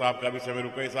صدر صاحب کا بھی، سمیر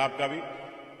اوکے صاحب کا بھی،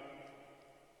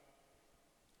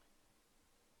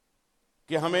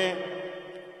 کہ ہمیں،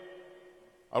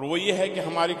 اور وہ یہ ہے کہ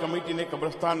ہماری کمیٹی نے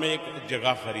قبرستان میں ایک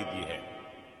جگہ خریدی ہے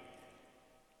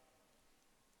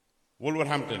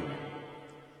وولورہمپٹن،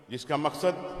 جس کا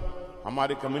مقصد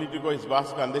ہماری کمیونٹی کو اس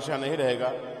بات کا اندیشہ نہیں رہے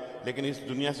گا، لیکن اس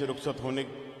دنیا سے رخصت ہونے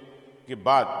کے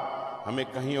بعد ہمیں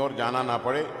کہیں اور جانا نہ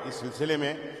پڑے۔ اس سلسلے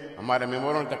میں ہمارے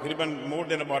ممبروں نے تقریباً more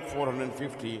than about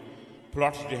 450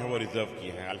 پلاٹس جو ہیں وہ ریزرو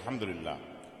کیے ہیں، الحمدللہ۔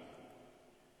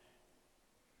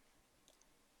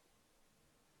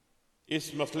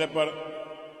 اس مسئلے پر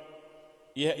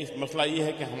اس مسئلہ یہ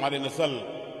ہے کہ ہماری نسل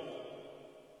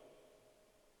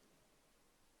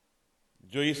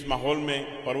جو اس ماحول میں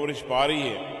پرورش پا رہی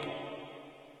ہے،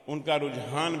 ان کا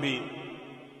رجحان بھی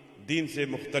دین سے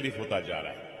مختلف ہوتا جا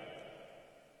رہا ہے۔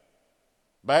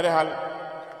 بہرحال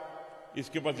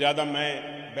इसके ऊपर ज़्यादा मैं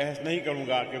बहस नहीं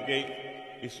करूँगा क्योंकि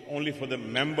it's only for the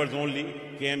members only,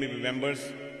 KMEB members.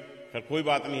 खैर कोई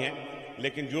बात नहीं है,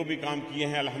 लेकिन जो भी काम किए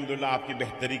हैं अल्हम्दुलिल्लाह आपकी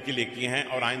बेहतरी के लिए किए हैं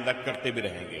और आइंदा करते भी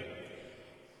रहेंगे।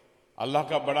 अल्लाह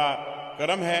का बड़ा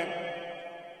करम है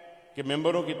कि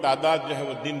मेंबरों की तादाद जो है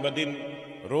वो दिन ब दिन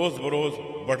रोज़ बरोज़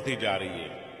बढ़ती जा रही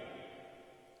है।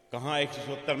 कहाँ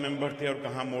 170 मेंबर थे और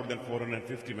कहाँ मोर देन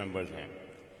 450 मेंबर्स हैं।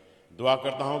 दुआ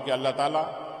करता हूँ कि अल्लाह ताला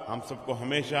हम सबको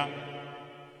हमेशा,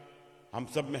 हम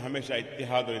सब में हमेशा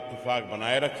इत्तेहाद और इत्तिफाक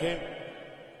बनाए रखे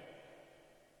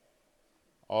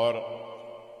और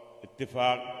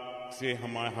इत्तिफाक से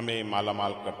हमें माला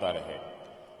माल करता रहे।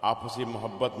 आपसी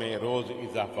मोहब्बत में रोज़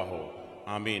इजाफा हो,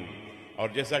 आमीन।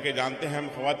 और जैसा कि जानते हैं हम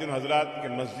ख़वातीन हज़रात कि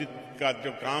मस्जिद का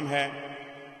जो काम है,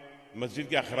 मस्जिद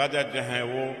के अखराजात जो हैं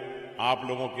वो आप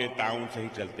लोगों के ताउन से ही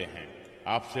चलते हैं।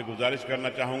 आपसे गुजारिश करना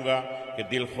चाहूँगा कि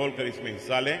दिल खोल कर इसमें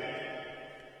हिस्सा लें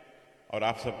और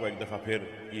आप सबको एक दफ़ा फिर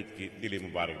ईद की दिली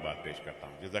मुबारकबाद पेश करता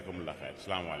हूँ। जज़ाकुमुल्लाह खैर।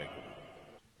 अस्सलाम वालेकुम।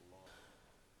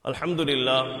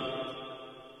 Alhamdulillah,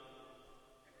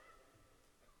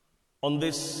 on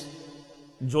this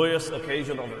joyous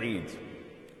occasion of Eid,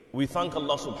 we thank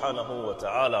Allah subhanahu wa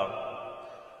ta'ala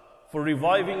for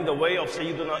reviving the way of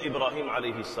Sayyidina Ibrahim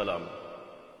alayhi salam.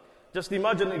 Just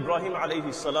imagine Ibrahim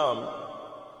alayhi salam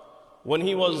when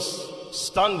he was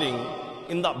standing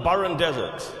in that barren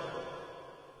desert.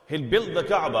 He'd built the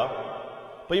Kaaba,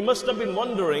 but he must have been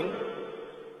wondering,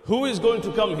 who is going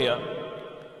to come here?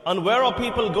 And where are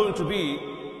people going to be?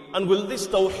 And will this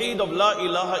tawheed of La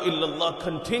ilaha illallah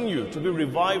continue to be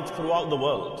revived throughout the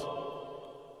world?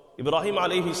 Ibrahim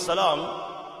alayhi salam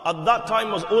at that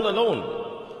time was all alone.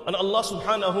 And Allah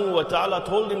subhanahu wa ta'ala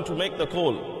told him to make the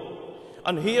call.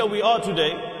 And here we are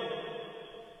today,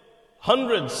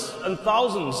 hundreds and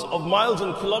thousands of miles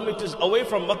and kilometers away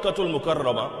from Makkatul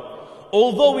Mukarramah.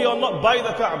 Although we are not by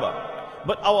the Kaaba,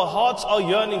 but our hearts are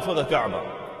yearning for the Kaaba.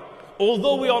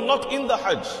 Although we are not in the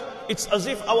Hajj, it's as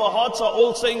if our hearts are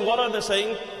all saying, what are they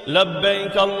saying?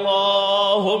 Labbaik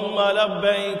Allahumma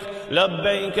labbaik,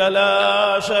 labbaik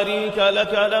la sharika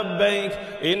laka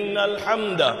labbaik, innal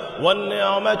hamda wal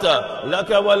ni'mata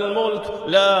laka wal mulk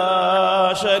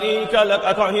la sharika lak.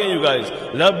 I can't hear you guys.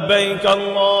 Labbaik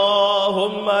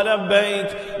Allahumma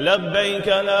labbaik, labbaik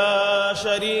la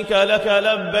sharika laka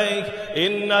labbaik,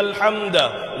 innal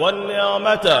hamda wal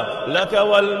ni'mata laka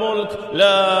wal mulk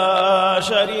la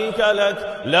sharika lak.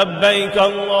 لبيك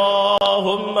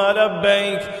اللهم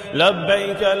لبيك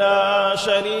لبيك لا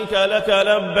شريك لك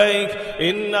لبيك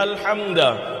إن الحمد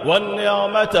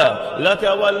والنعمة لك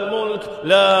والملك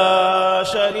لا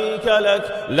شريك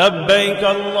لك لبيك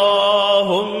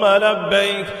اللهم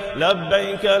لبيك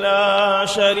لبيك لا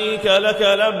شريك لك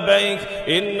لبيك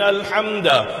إن الحمد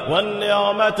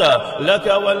والنعمة لك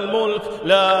والملك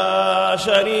لا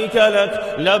شريك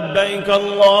لك لبيك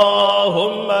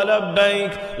اللهم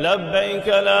لبيك لبيك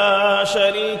لا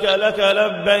شريك لك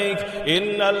لبيك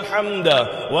إن الحمد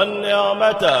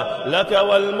والنعمة لك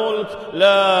والملك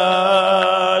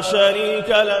لا شريك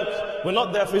لك. We're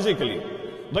not there physically,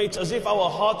 but it's as if our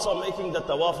hearts are making the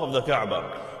tawaf of the Kaaba.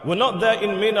 We're not there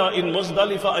in Mina, in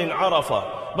Muzdalifah, in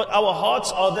Arafah, but our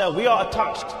hearts are there. We are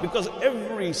attached because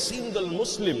every single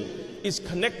Muslim is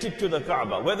connected to the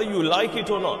Kaaba, whether you like it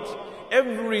or not.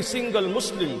 Every single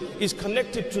Muslim is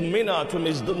connected to Mina, to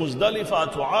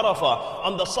Muzdalifah, to Arafah,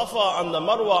 and the Safa and the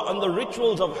Marwa and the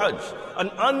rituals of Hajj. And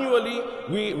annually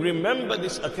we remember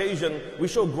this occasion. We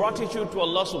show gratitude to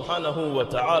Allah subhanahu wa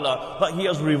ta'ala that He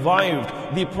has revived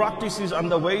the practices and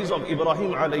the ways of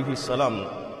Ibrahim alayhi salam.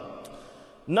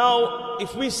 Now,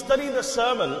 if we study the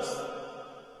sermons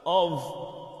of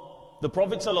the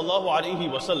Prophet sallallahu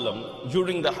alayhi wasallam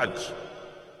during the Hajj,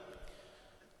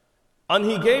 and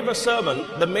he gave a sermon.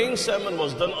 The main sermon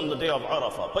was done on the day of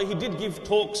Arafah, but he did give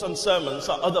talks and sermons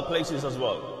at other places as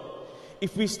well.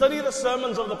 If we study the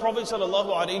sermons of the Prophet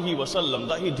ﷺ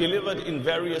that he delivered in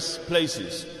various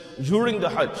places during the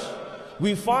Hajj,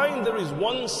 we find there is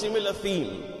one similar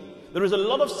theme. There is a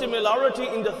lot of similarity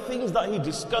in the things that he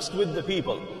discussed with the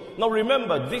people. Now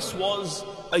remember, this was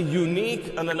a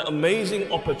unique and an amazing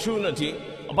opportunity.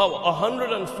 About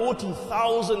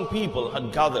 140,000 people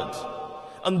had gathered.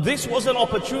 And this was an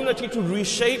opportunity to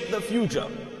reshape the future,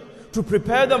 to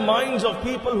prepare the minds of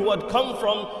people who had come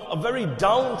from a very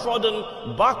downtrodden,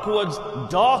 backwards,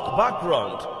 dark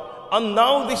background. And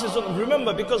now this is,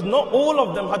 remember, because not all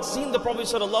of them had seen the Prophet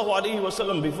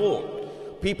ﷺ before.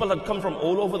 People had come from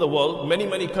all over the world, many,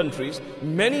 many countries.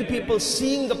 Many people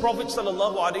seeing the Prophet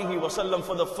ﷺ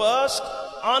for the first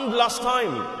and last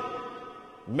time.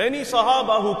 Many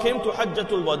Sahaba who came to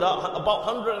Hajjatul Wada, about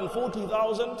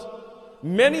 140,000.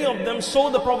 Many of them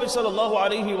saw the Prophet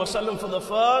ﷺ for the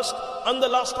first and the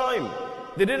last time.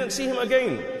 They didn't see him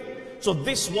again. So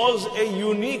this was a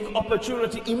unique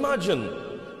opportunity.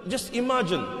 Imagine, just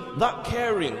imagine that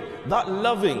caring, that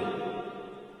loving,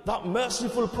 that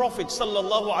merciful Prophet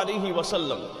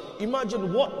ﷺ.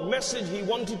 Imagine what message he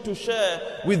wanted to share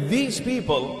with these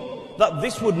people, that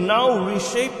this would now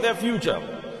reshape their future.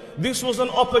 This was an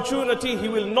opportunity. He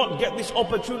will not get this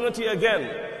opportunity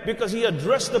again, because he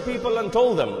addressed the people and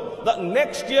told them that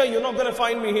next year you're not going to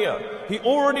find me here. He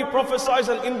already prophesied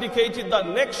and indicated that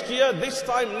next year, this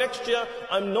time next year,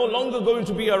 I'm no longer going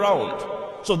to be around.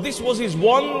 So this was his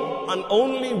one and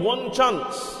only one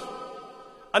chance.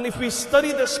 And if we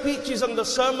study the speeches and the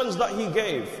sermons that he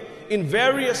gave in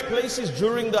various places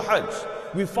during the Hajj,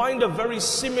 we find a very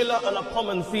similar and a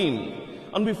common theme.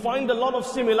 And we find a lot of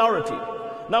similarity.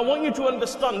 Now I want you to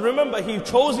understand, remember, he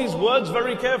chose his words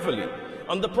very carefully.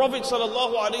 And the Prophet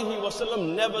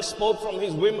ﷺ never spoke from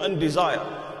his whim and desire.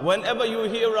 Whenever you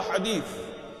hear a hadith,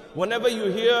 whenever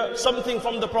you hear something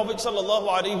from the Prophet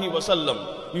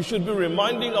ﷺ, you should be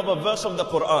reminding of a verse of the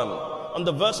Quran. And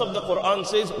the verse of the Quran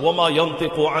says, وَمَا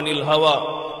يَنْطِقُ عَنِ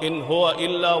الْهَوَىٰ إِنْ هُوَ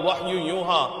إِلَّا وَحْيٌ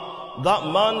يُوحَىٰ. That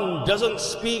man doesn't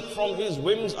speak from his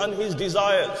whims and his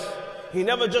desires. He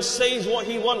never just says what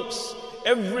he wants.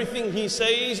 Everything he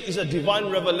says is a divine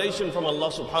revelation from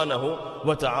Allah subhanahu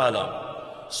wa ta'ala.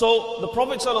 So the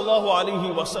Prophet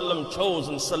ﷺ chose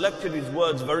and selected his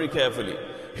words very carefully.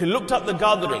 He looked at the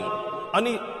gathering and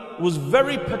he was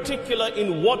very particular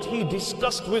in what he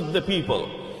discussed with the people.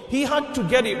 He had to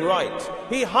get it right.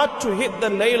 He had to hit the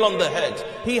nail on the head.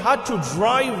 He had to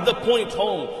drive the point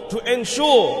home to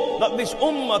ensure that this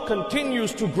ummah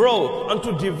continues to grow and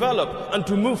to develop and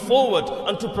to move forward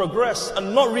and to progress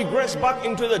and not regress back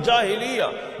into the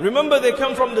Jahiliyyah. Remember, they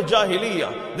come from the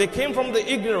Jahiliyyah. They came from the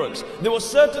ignorance. There were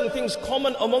certain things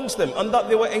common amongst them and that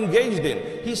they were engaged in.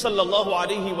 He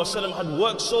ﷺ had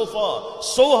worked so far,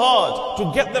 so hard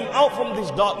to get them out from this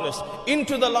darkness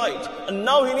into the light. And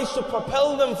now he needs to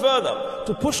propel them further,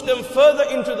 to push them further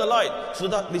into the light, so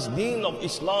that this deen of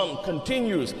Islam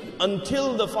continues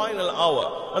until the final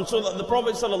hour, and so that the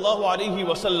Prophet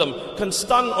ﷺ can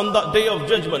stand on that day of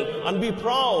judgment and be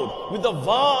proud with the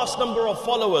vast number of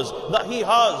followers that he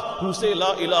has who say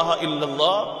La ilaha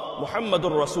illallah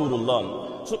Muhammadur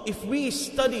Rasulullah. So if we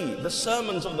study the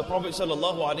sermons of the Prophet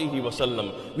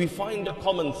ﷺ, we find a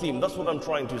common theme. That's what I'm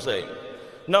trying to say.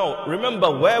 Now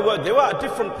remember, they were at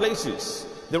different places.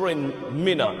 They were in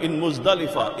Mina, in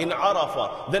Muzdalifah, in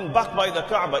Arafah, then back by the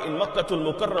Kaaba in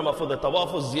Makkatul Mukarramah for the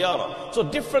Tawaf al-Ziyarah. So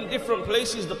different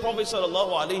places the Prophet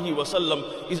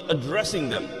ﷺ is addressing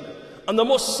them. And the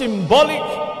most symbolic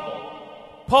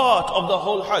part of the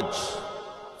whole Hajj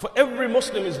for every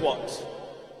Muslim is what?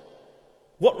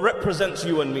 What represents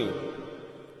you and me?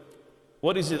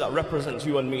 What is it that represents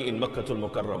you and me in Makkatul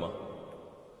Mukarramah?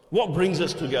 What brings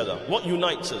us together? What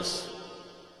unites us?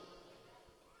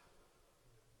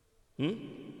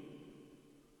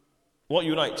 What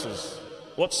unites us?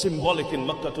 What's symbolic in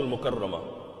Makkatul Mukarramah?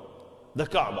 The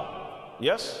Kaaba.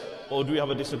 Yes? Or do we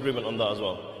have a disagreement on that as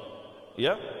well?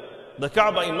 Yeah? The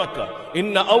Kaaba in Makkah.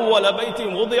 Inna awwala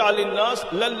baytin wudi'a lin-nas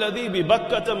lalladhi bi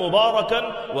Bakkata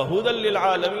mubarakan wa hudan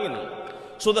lil-alamin.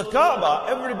 So the Kaaba,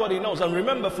 everybody knows. And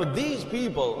remember, for these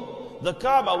people, the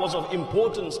Kaaba was of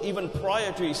importance even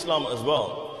prior to Islam as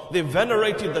well. They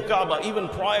venerated the Kaaba even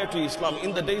prior to Islam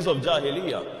in the days of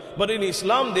Jahiliyyah. But in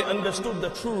Islam, they understood the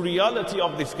true reality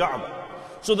of this Kaaba.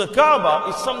 So the Kaaba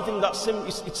is something that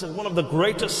it's one of the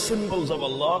greatest symbols of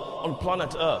Allah on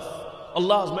planet Earth.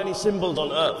 Allah has many symbols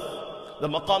on earth. The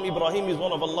Maqam Ibrahim is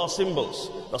one of Allah's symbols.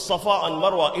 The Safa and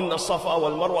Marwa, inna Safa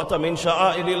wal Marwata min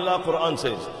sha'airillah, Quran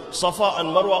says. Safa and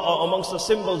Marwa are amongst the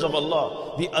symbols of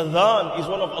Allah. The Adhan is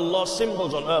one of Allah's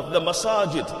symbols on earth. The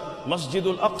Masajid,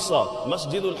 Masjidul Aqsa,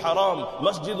 Masjidul Haram,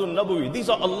 Masjidul Nabawi, these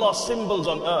are Allah's symbols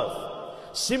on earth.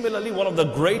 Similarly, one of the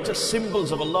greatest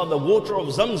symbols of Allah, the water of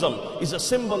Zamzam, is a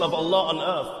symbol of Allah on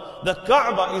earth. The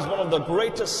Kaaba is one of the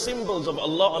greatest symbols of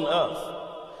Allah on earth.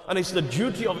 And it's the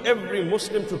duty of every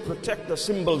Muslim to protect the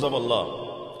symbols of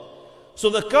Allah. So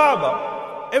the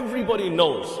Kaaba, everybody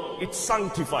knows, it's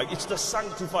sanctified. It's the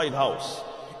sanctified house.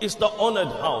 It's the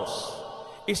honored house.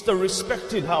 It's the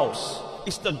respected house.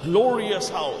 It's the glorious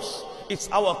house. It's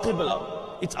our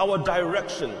Qibla. It's our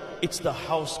direction. It's the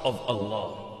house of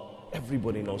Allah.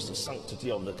 Everybody knows the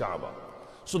sanctity of the Kaaba.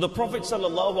 So the Prophet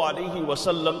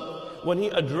ﷺ, when he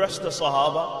addressed the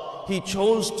Sahaba, he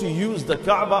chose to use the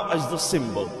Kaaba as the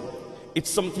symbol. It's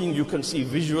something you can see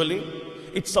visually.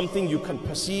 It's something you can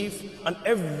perceive. And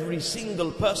every single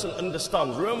person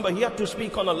understands. Remember, he had to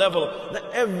speak on a level that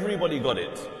everybody got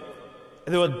it.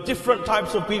 There were different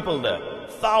types of people there,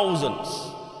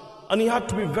 thousands. And he had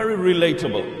to be very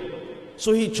relatable.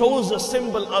 So he chose a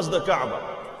symbol as the Kaaba.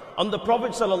 And the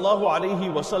Prophet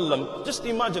ﷺ, just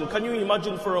imagine, can you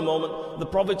imagine for a moment, the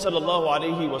Prophet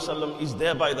ﷺ is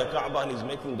there by the Kaaba and he's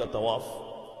making the tawaf.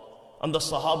 And the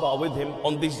Sahaba are with him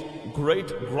on this great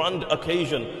grand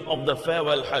occasion of the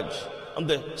farewell Hajj. And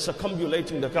they're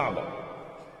circumambulating the Kaaba.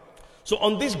 So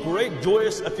on this great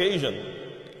joyous occasion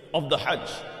of the Hajj,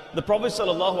 the Prophet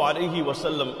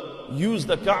ﷺ used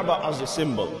the Kaaba as a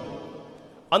symbol.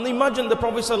 And imagine the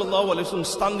Prophet ﷺ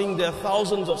standing there,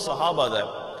 thousands of Sahaba there.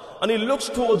 And he looks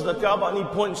towards the Kaaba and he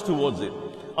points towards it.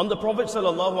 And the Prophet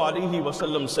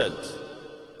ﷺ said,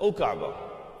 O Kaaba,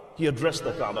 he addressed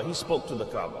the Kaaba, he spoke to the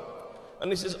Kaaba.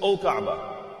 And he says, O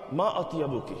Kaaba, ma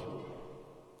atyabuki.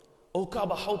 O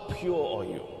Kaaba, how pure are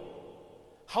you?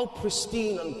 How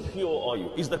pristine and pure are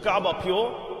you? Is the Kaaba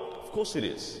pure? Of course it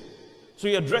is. So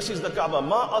he addresses the Kaaba,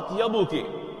 ma atyabuki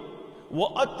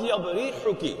wa atyab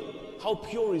rihuki. How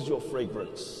pure is your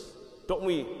fragrance? Don't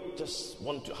we just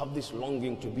want to have this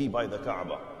longing to be by the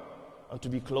Kaaba and to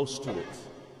be close to it,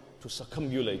 to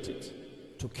circumambulate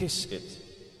it, to kiss it?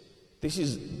 This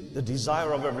is the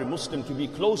desire of every Muslim, to be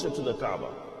closer to the Kaaba.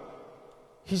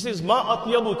 He says, Ma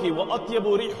atyabuki wa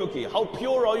atyabu rihuki. How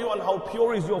pure are you and how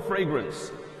pure is your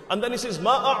fragrance? And then he says,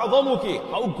 Ma a'zamuki.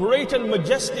 How great and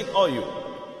majestic are you?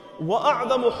 Wa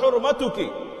a'zamu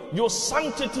hurmatuki. Your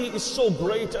sanctity is so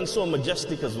great and so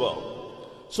majestic as well.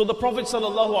 So the Prophet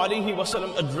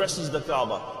ﷺ addresses the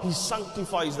Kaaba. He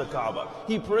sanctifies the Kaaba.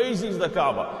 He praises the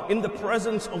Kaaba in the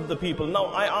presence of the people. Now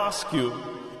I ask you,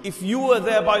 if you were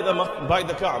there by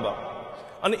the Kaaba,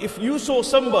 and if you saw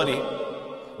somebody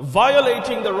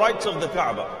violating the rights of the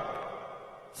Kaaba,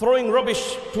 throwing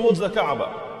rubbish towards the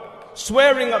Kaaba,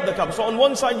 swearing at the Kaaba. So on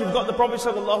one side you've got the Prophet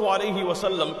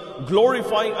ﷺ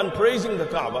glorifying and praising the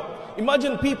Kaaba.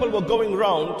 Imagine people were going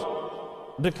round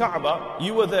the Kaaba,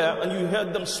 you were there and you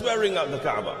heard them swearing at the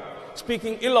Kaaba,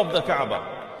 speaking ill of the Kaaba,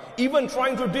 even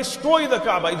trying to destroy the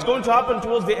Kaaba. It's going to happen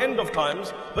towards the end of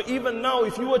times, but even now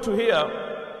if you were to hear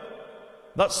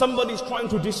that somebody's trying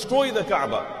to destroy the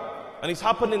Kaaba, and it's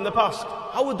happened in the past,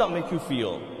 how would that make you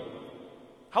feel?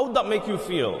 How would that make you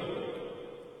feel?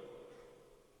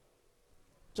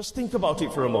 Just think about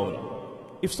it for a moment.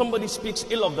 If somebody speaks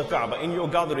ill of the Kaaba in your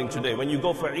gathering today, when you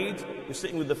go for Eid, you're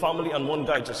sitting with the family and one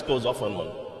guy just goes off on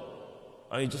one.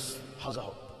 And he just has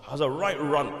a right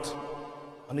rant.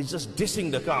 And he's just dissing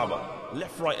the Kaaba,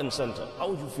 left, right and center. How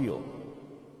would you feel?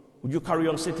 Would you carry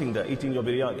on sitting there eating your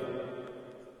biryani?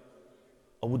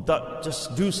 Or would that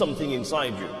just do something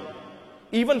inside you?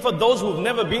 Even for those who've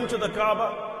never been to the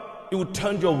Kaaba, it would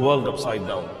turn your world upside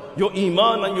down. Your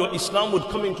Iman and your Islam would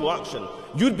come into action.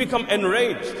 You'd become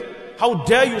enraged. How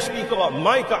dare you speak about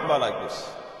my Kaaba like this?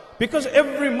 Because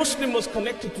every Muslim was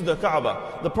connected to the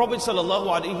Kaaba. The Prophet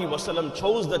ﷺ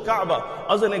chose the Kaaba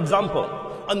as an example.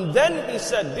 And then he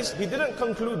said this, he didn't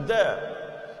conclude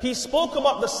there. He spoke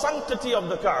about the sanctity of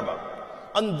the Kaaba.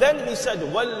 And then he said,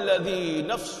 وَالَّذِي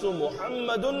نَفْسُ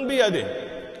مُحَمَّدٌ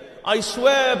بِيَدِهِ. I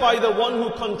swear by the one who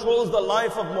controls the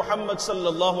life of Muhammad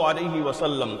sallallahu alayhi wa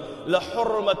sallam,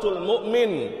 لَحُرْمَةُ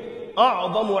الْمُؤْمِنِ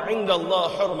أَعْظَمُ عِنْدَ اللَّهِ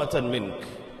حُرْمَةً مِنْكَ.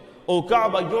 O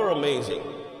Kaaba, you're amazing,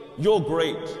 you're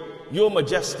great, you're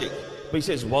majestic. But he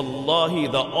says, Wallahi,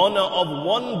 the honor of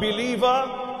one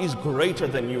believer is greater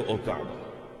than you, O Kaaba.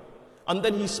 And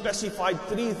then he specified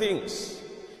three things.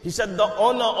 He said, the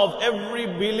honor of every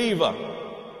believer,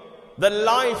 the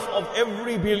life of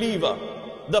every believer,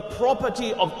 the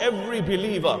property of every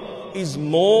believer is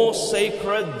more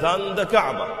sacred than the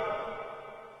Kaaba.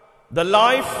 The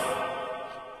life,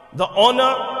 the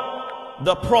honor,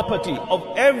 the property of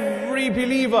every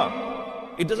believer.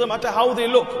 It doesn't matter how they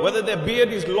look, whether their beard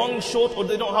is long, short, or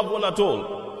they don't have one at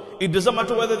all. It doesn't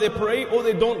matter whether they pray or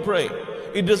they don't pray.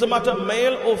 It doesn't matter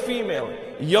male or female,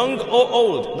 young or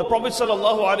old. The Prophet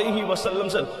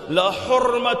ﷺ said, La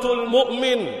hurmatul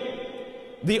mu'min.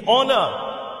 The honor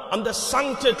and the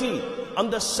sanctity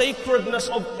and the sacredness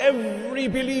of every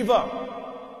believer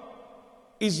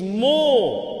is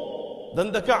more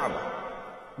than the Kaaba.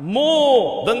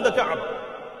 More than the Kaaba.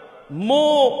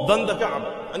 More than the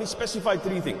Kaaba. And he specified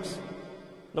three things.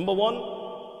 Number one,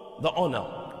 the honor.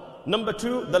 Number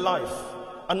two, the life.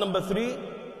 And number three,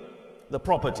 the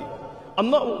property.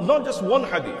 And not just one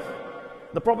hadith.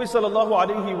 The Prophet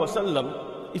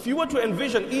ﷺ, if you were to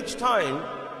envision each time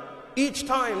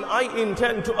I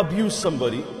intend to abuse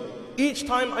somebody, each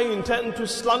time I intend to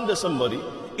slander somebody,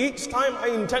 each time I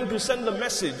intend to send a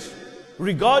message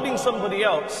regarding somebody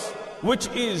else, which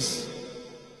is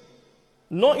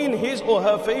not in his or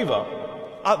her favor,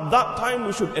 at that time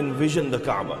we should envision the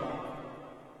Kaaba.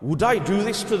 Would I do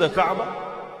this to the Kaaba?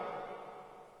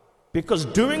 Because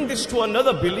doing this to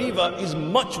another believer is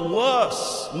much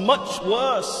worse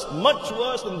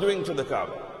than doing to the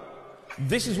Kaaba.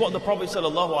 This is what the Prophet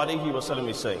ﷺ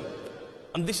is saying.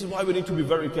 And this is why we need to be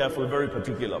very careful, very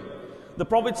particular. The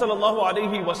Prophet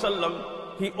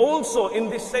ﷺ, he also in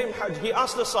this same Hajj, he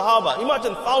asked the Sahaba,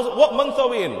 imagine what month are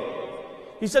we in?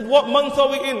 He said, what month are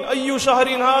we in? Ayyu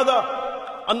shahrin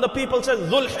hada? And the people said,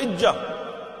 Dhul Hijjah.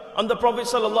 And the Prophet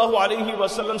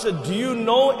ﷺ said, do you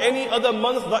know any other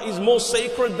month that is more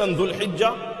sacred than Dhul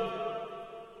Hijjah?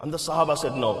 And the Sahaba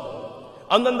said, no.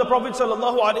 And then the Prophet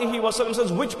ﷺ says,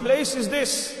 which place is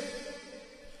this?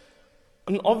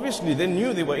 And obviously they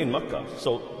knew they were in Mecca,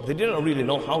 so they didn't really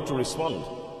know how to respond.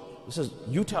 He says,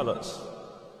 you tell us.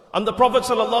 And the Prophet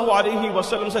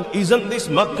ﷺ said, isn't this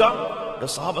Mecca? The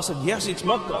Sahaba said, yes, it's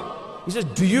Mecca. He says,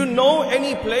 do you know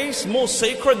any place more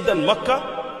sacred than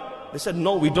Mecca? They said,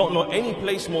 no, we don't know any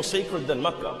place more sacred than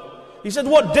Mecca. He said,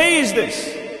 what day is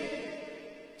this?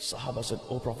 Sahaba said,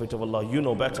 O Prophet of Allah, you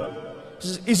know better. He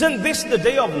says, isn't this the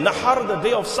day of Nahar, the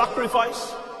day of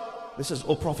sacrifice? They says,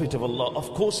 O Prophet of Allah,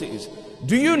 of course it is.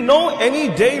 Do you know any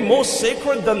day more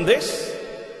sacred than this?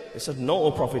 They said, no,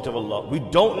 O Prophet of Allah, we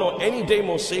don't know any day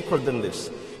more sacred than this.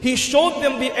 He showed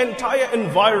them the entire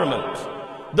environment,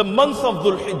 the month of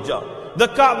Dhul Hijjah, the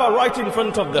Kaaba right in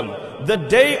front of them, the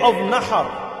day of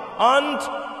Nahar, and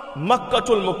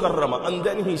Makkatul Mukarramah. And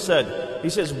then he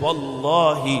says,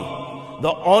 Wallahi,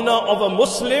 the honor of a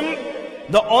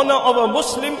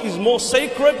Muslim is more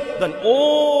sacred than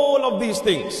all of these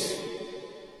things.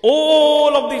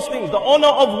 All of these things. The honor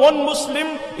of one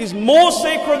Muslim is more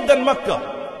sacred than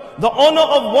Mecca. The honor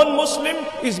of one Muslim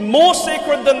is more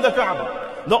sacred than the Kaaba.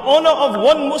 The honor of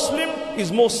one Muslim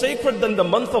is more sacred than the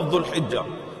month of Dhul Hijjah.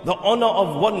 The honor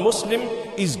of one Muslim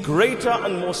is greater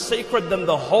and more sacred than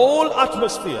the whole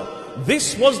atmosphere.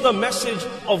 This was the message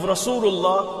of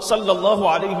Rasulullah sallallahu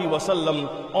alaihi wasallam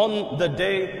on the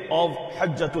day of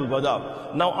Hajjatul Wada.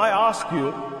 Now I ask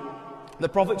you, the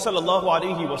Prophet sallallahu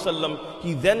alaihi wasallam,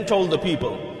 he then told the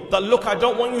people that, look, I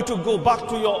don't want you to go back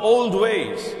to your old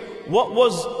ways. What were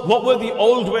the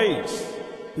old ways?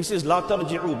 He says, لا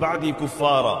ترجعوا بعدي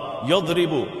كفارا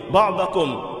يضرب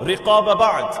بعضكم رقاب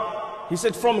بعض. He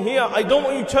said, from here, I don't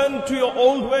want you to turn to your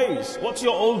old ways. What's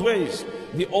your old ways?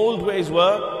 The old ways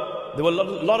there were a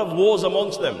lot of wars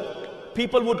amongst them.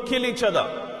 People would kill each other.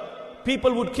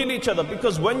 People would kill each other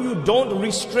because when you don't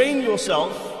restrain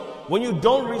yourself, when you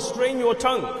don't restrain your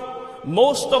tongue,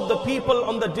 most of the people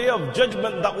on the day of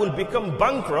judgment that will become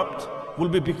bankrupt will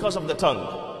be because of the tongue.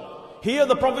 Here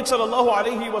the Prophet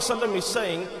ﷺ is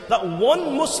saying that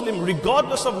one Muslim,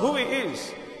 regardless of who he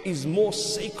is more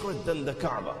sacred than the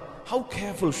Kaaba. How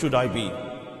careful should I be?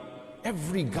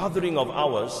 Every gathering of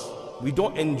ours, we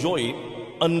don't enjoy it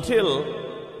until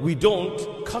we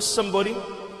don't cuss somebody,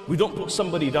 we don't put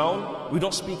somebody down, we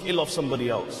don't speak ill of somebody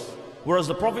else. Whereas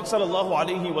the Prophet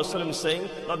ﷺ is saying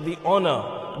that the honor,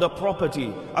 the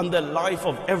property and the life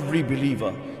of every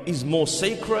believer is more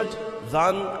sacred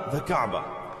than the Kaaba.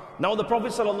 Now the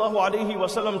Prophet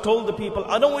ﷺ told the people,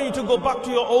 I don't want you to go back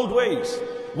to your old ways,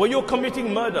 where you're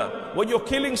committing murder, where you're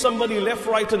killing somebody left,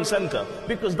 right and center,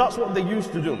 because that's what they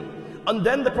used to do. And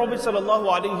then the Prophet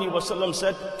ﷺ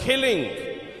said,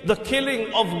 the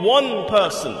killing of one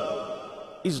person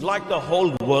is like the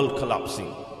whole world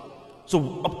collapsing.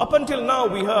 So up until now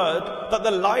we heard that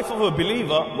the life of a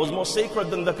believer was more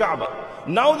sacred than the Kaaba.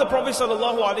 Now the Prophet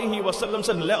ﷺ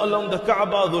said, let alone the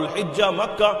Kaaba, Dhul Hijjah,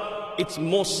 Makkah, it's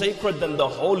more sacred than the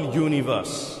whole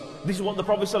universe. This is what the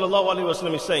Prophet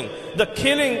ﷺ is saying. The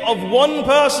killing of one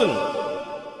person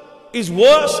is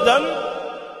worse than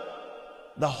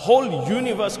the whole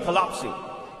universe collapsing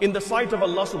in the sight of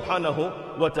Allah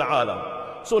subhanahu wa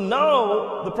ta'ala. So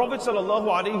now the Prophet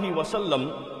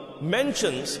ﷺ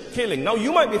mentions killing. Now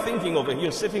you might be thinking over here,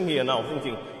 sitting here now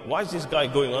thinking, why is this guy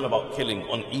going on about killing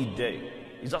on Eid day?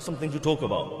 Is that something to talk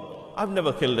about? I've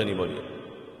never killed anybody.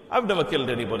 I've never killed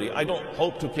anybody. I don't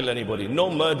hope to kill anybody. No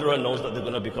murderer knows that they're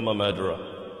going to become a murderer.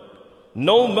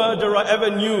 No murderer ever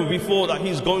knew before that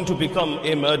he's going to become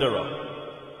a murderer.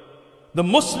 The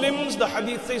Muslims, the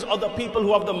hadith says, are the people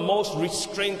who have the most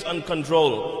restraint and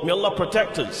control. May Allah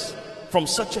protect us from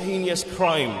such a heinous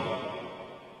crime.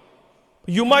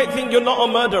 You might think you're not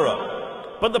a murderer,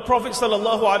 but the Prophet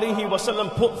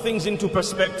ﷺ put things into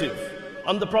perspective.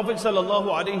 And the Prophet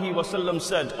ﷺ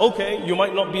said, okay, you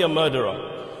might not be a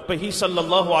murderer, but he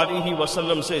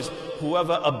ﷺ says,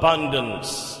 whoever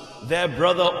abandons their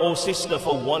brother or sister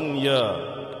for 1 year,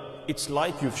 it's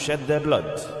like you've shed their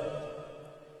blood.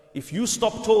 If you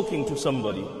stop talking to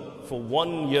somebody for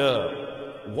 1 year,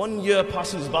 1 year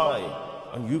passes by,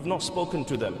 and you've not spoken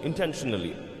to them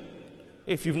intentionally.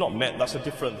 If you've not met, that's a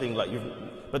different thing.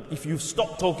 But if you've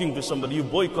stopped talking to somebody,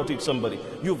 you've boycotted somebody,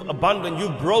 you've abandoned,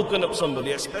 you've broken up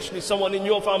somebody, especially someone in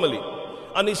your family,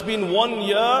 and it's been 1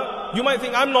 year, you might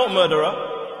think, I'm not a murderer.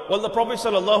 Well, the Prophet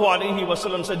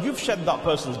ﷺ said, you've shed that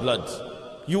person's blood.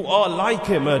 You are like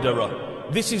a murderer.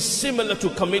 This is similar to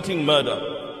committing murder.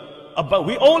 But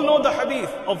we all know the hadith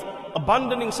of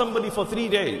abandoning somebody for 3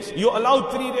 days. You're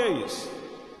allowed 3 days.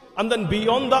 And then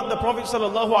beyond that, the Prophet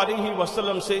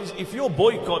ﷺ says, if your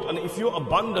boycott and if your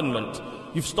abandonment,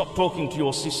 you've stopped talking to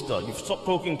your sister, you've stopped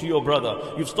talking to your brother,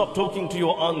 you've stopped talking to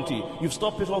your auntie, you've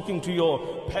stopped talking to your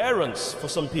parents, for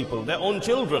some people, their own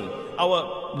children,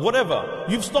 whatever,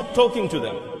 you've stopped talking to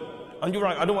them. And you're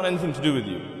like, I don't want anything to do with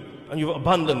you. And you've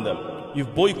abandoned them,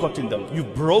 you've boycotted them,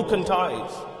 you've broken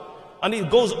ties. And it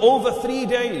goes over 3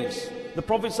 days. The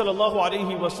Prophet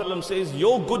ﷺ says,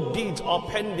 your good deeds are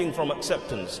pending from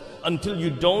acceptance until you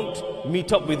don't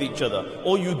meet up with each other,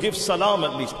 or you give salam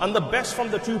at least. And the best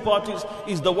from the two parties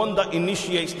is the one that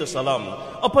initiates the salam.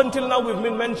 Up until now we've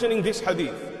been mentioning this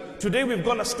hadith. Today we've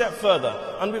gone a step further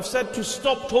and we've said to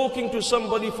stop talking to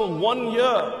somebody for 1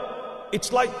 year.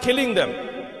 It's like killing them.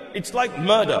 It's like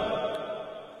murder.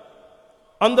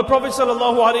 And the Prophet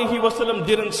ﷺ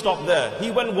didn't stop there.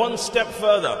 He went one step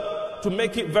further to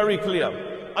make it very clear.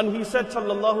 And he said,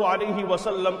 sallallahu alayhi wa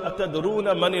sallam,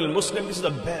 atadruna manil muslim. This is the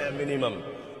bare minimum.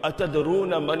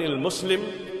 Atadruna manil muslim.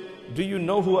 Do you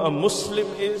know who a Muslim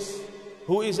is?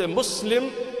 Who is a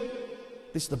Muslim?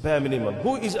 This is the bare minimum.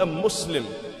 Who is a Muslim?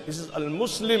 This is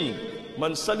al-Muslim.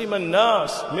 Man salim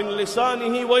al-nas min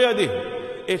lisanihi wa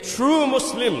yadihi. A true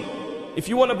Muslim. If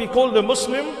you want to be called a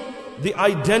Muslim, the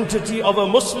identity of a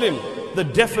Muslim, the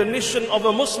definition of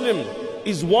a Muslim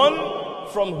is one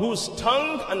from whose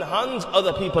tongue and hands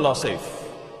other people are safe.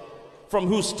 From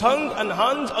whose tongue and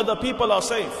hands other people are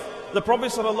safe. The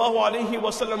Prophet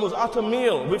ﷺ was at a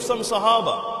meal with some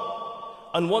Sahaba,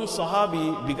 and one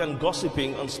Sahabi began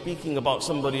gossiping and speaking about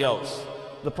somebody else.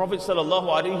 The Prophet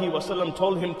ﷺ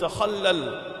told him to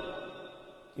khallal.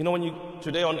 You know,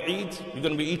 today on Eid, you're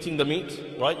going to be eating the meat,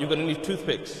 right? You're going to need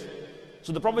toothpicks.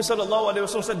 So the Prophet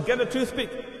ﷺ said, get a toothpick.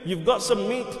 You've got some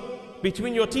meat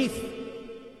between your teeth.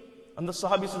 And the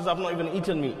Sahabi says, I've not even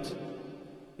eaten meat.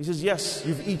 He says, yes,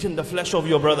 you've eaten the flesh of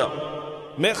your brother.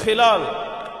 Me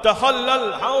khilal,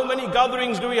 tahallal, how many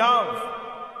gatherings do we have?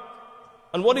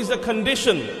 And what is the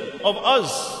condition of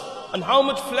us? And how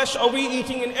much flesh are we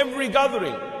eating in every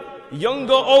gathering? Young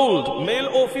or old, male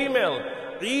or female,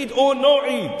 Eid or no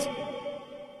Eid.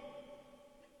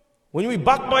 When we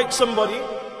backbite somebody,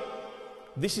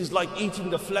 this is like eating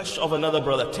the flesh of another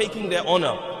brother, taking their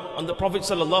honor. And the Prophet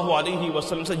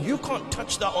ﷺ said, you can't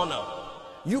touch that honor.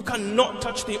 You cannot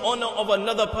touch the honor of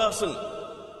another person.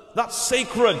 That's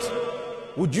sacred.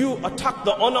 Would you attack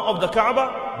the honor of the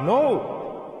Kaaba?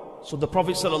 No. So the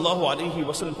Prophet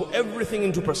ﷺ put everything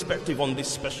into perspective on this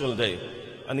special day.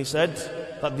 And he said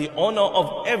that the honor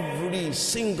of every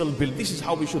single build, this is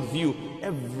how we should view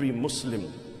every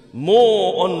Muslim.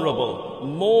 More honorable,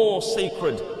 more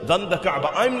sacred than the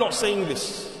Kaaba. I'm not saying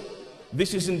this.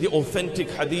 This is in the authentic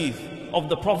hadith of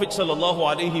the Prophet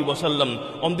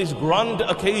ﷺ on this grand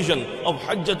occasion of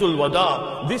Hajjatul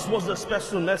Wada. This was the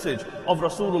special message of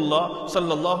Rasulullah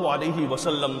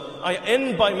ﷺ. I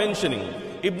end by mentioning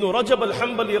Ibn Rajab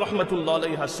al-Hanbali rahmatullah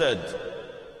alayhi has said,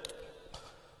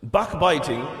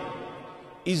 backbiting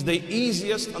is the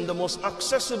easiest and the most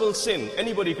accessible sin.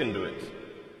 Anybody can do it.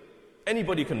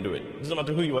 Anybody can do it. Doesn't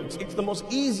matter who you are. It's the most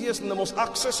easiest and the most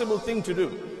accessible thing to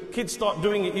do. Kids start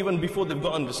doing it even before they've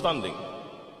got understanding.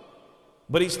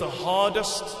 But it's the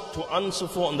hardest to answer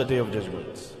for on the Day of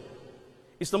Judgment.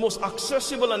 It's the most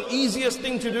accessible and easiest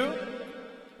thing to do.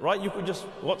 Right? You could just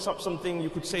WhatsApp something, you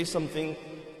could say something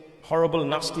horrible,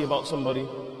 nasty about somebody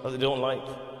that they don't like.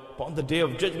 But on the Day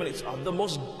of Judgment, it's the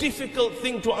most difficult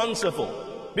thing to answer for.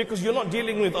 Because you're not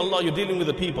dealing with Allah, you're dealing with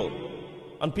the people.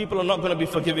 And people are not going to be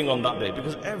forgiving on that day,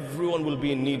 because everyone will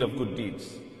be in need of good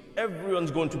deeds. Everyone's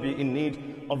going to be in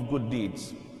need of good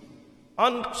deeds.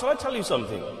 And shall I tell you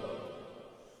something?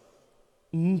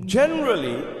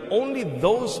 Generally, only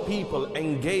those people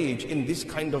engage in this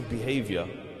kind of behavior,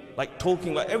 like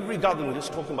talking about every gathering,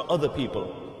 just talking about other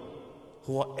people,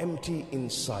 who are empty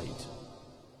inside.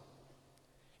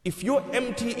 If you're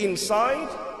empty inside,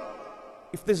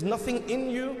 if there's nothing in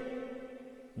you,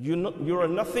 you're a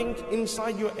nothing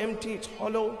inside, you're empty, it's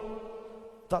hollow.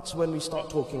 That's when we start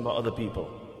talking about other people,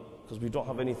 because we don't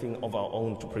have anything of our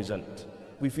own to present.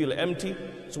 We feel empty,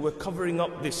 so we're covering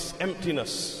up this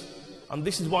emptiness. And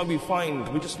this is why we find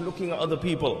we're just looking at other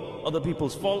people, other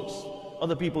people's faults,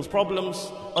 other people's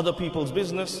problems, other people's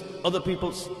business, other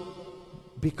people's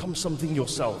become something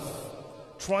yourself.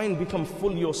 Try and become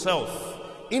full yourself.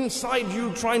 Inside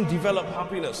you, try and develop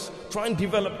happiness. Try and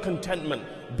develop contentment.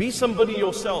 Be somebody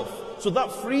yourself. So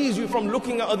that frees you from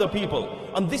looking at other people.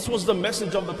 And this was the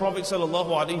message of the Prophet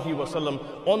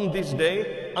ﷺ on this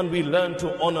day. And we learn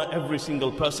to honor every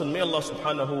single person. May Allah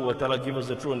subhanahu wa ta'ala give us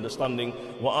a true understanding.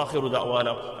 Wa akhiru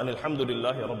da'wana. And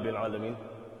alhamdulillahi rabbil alameen.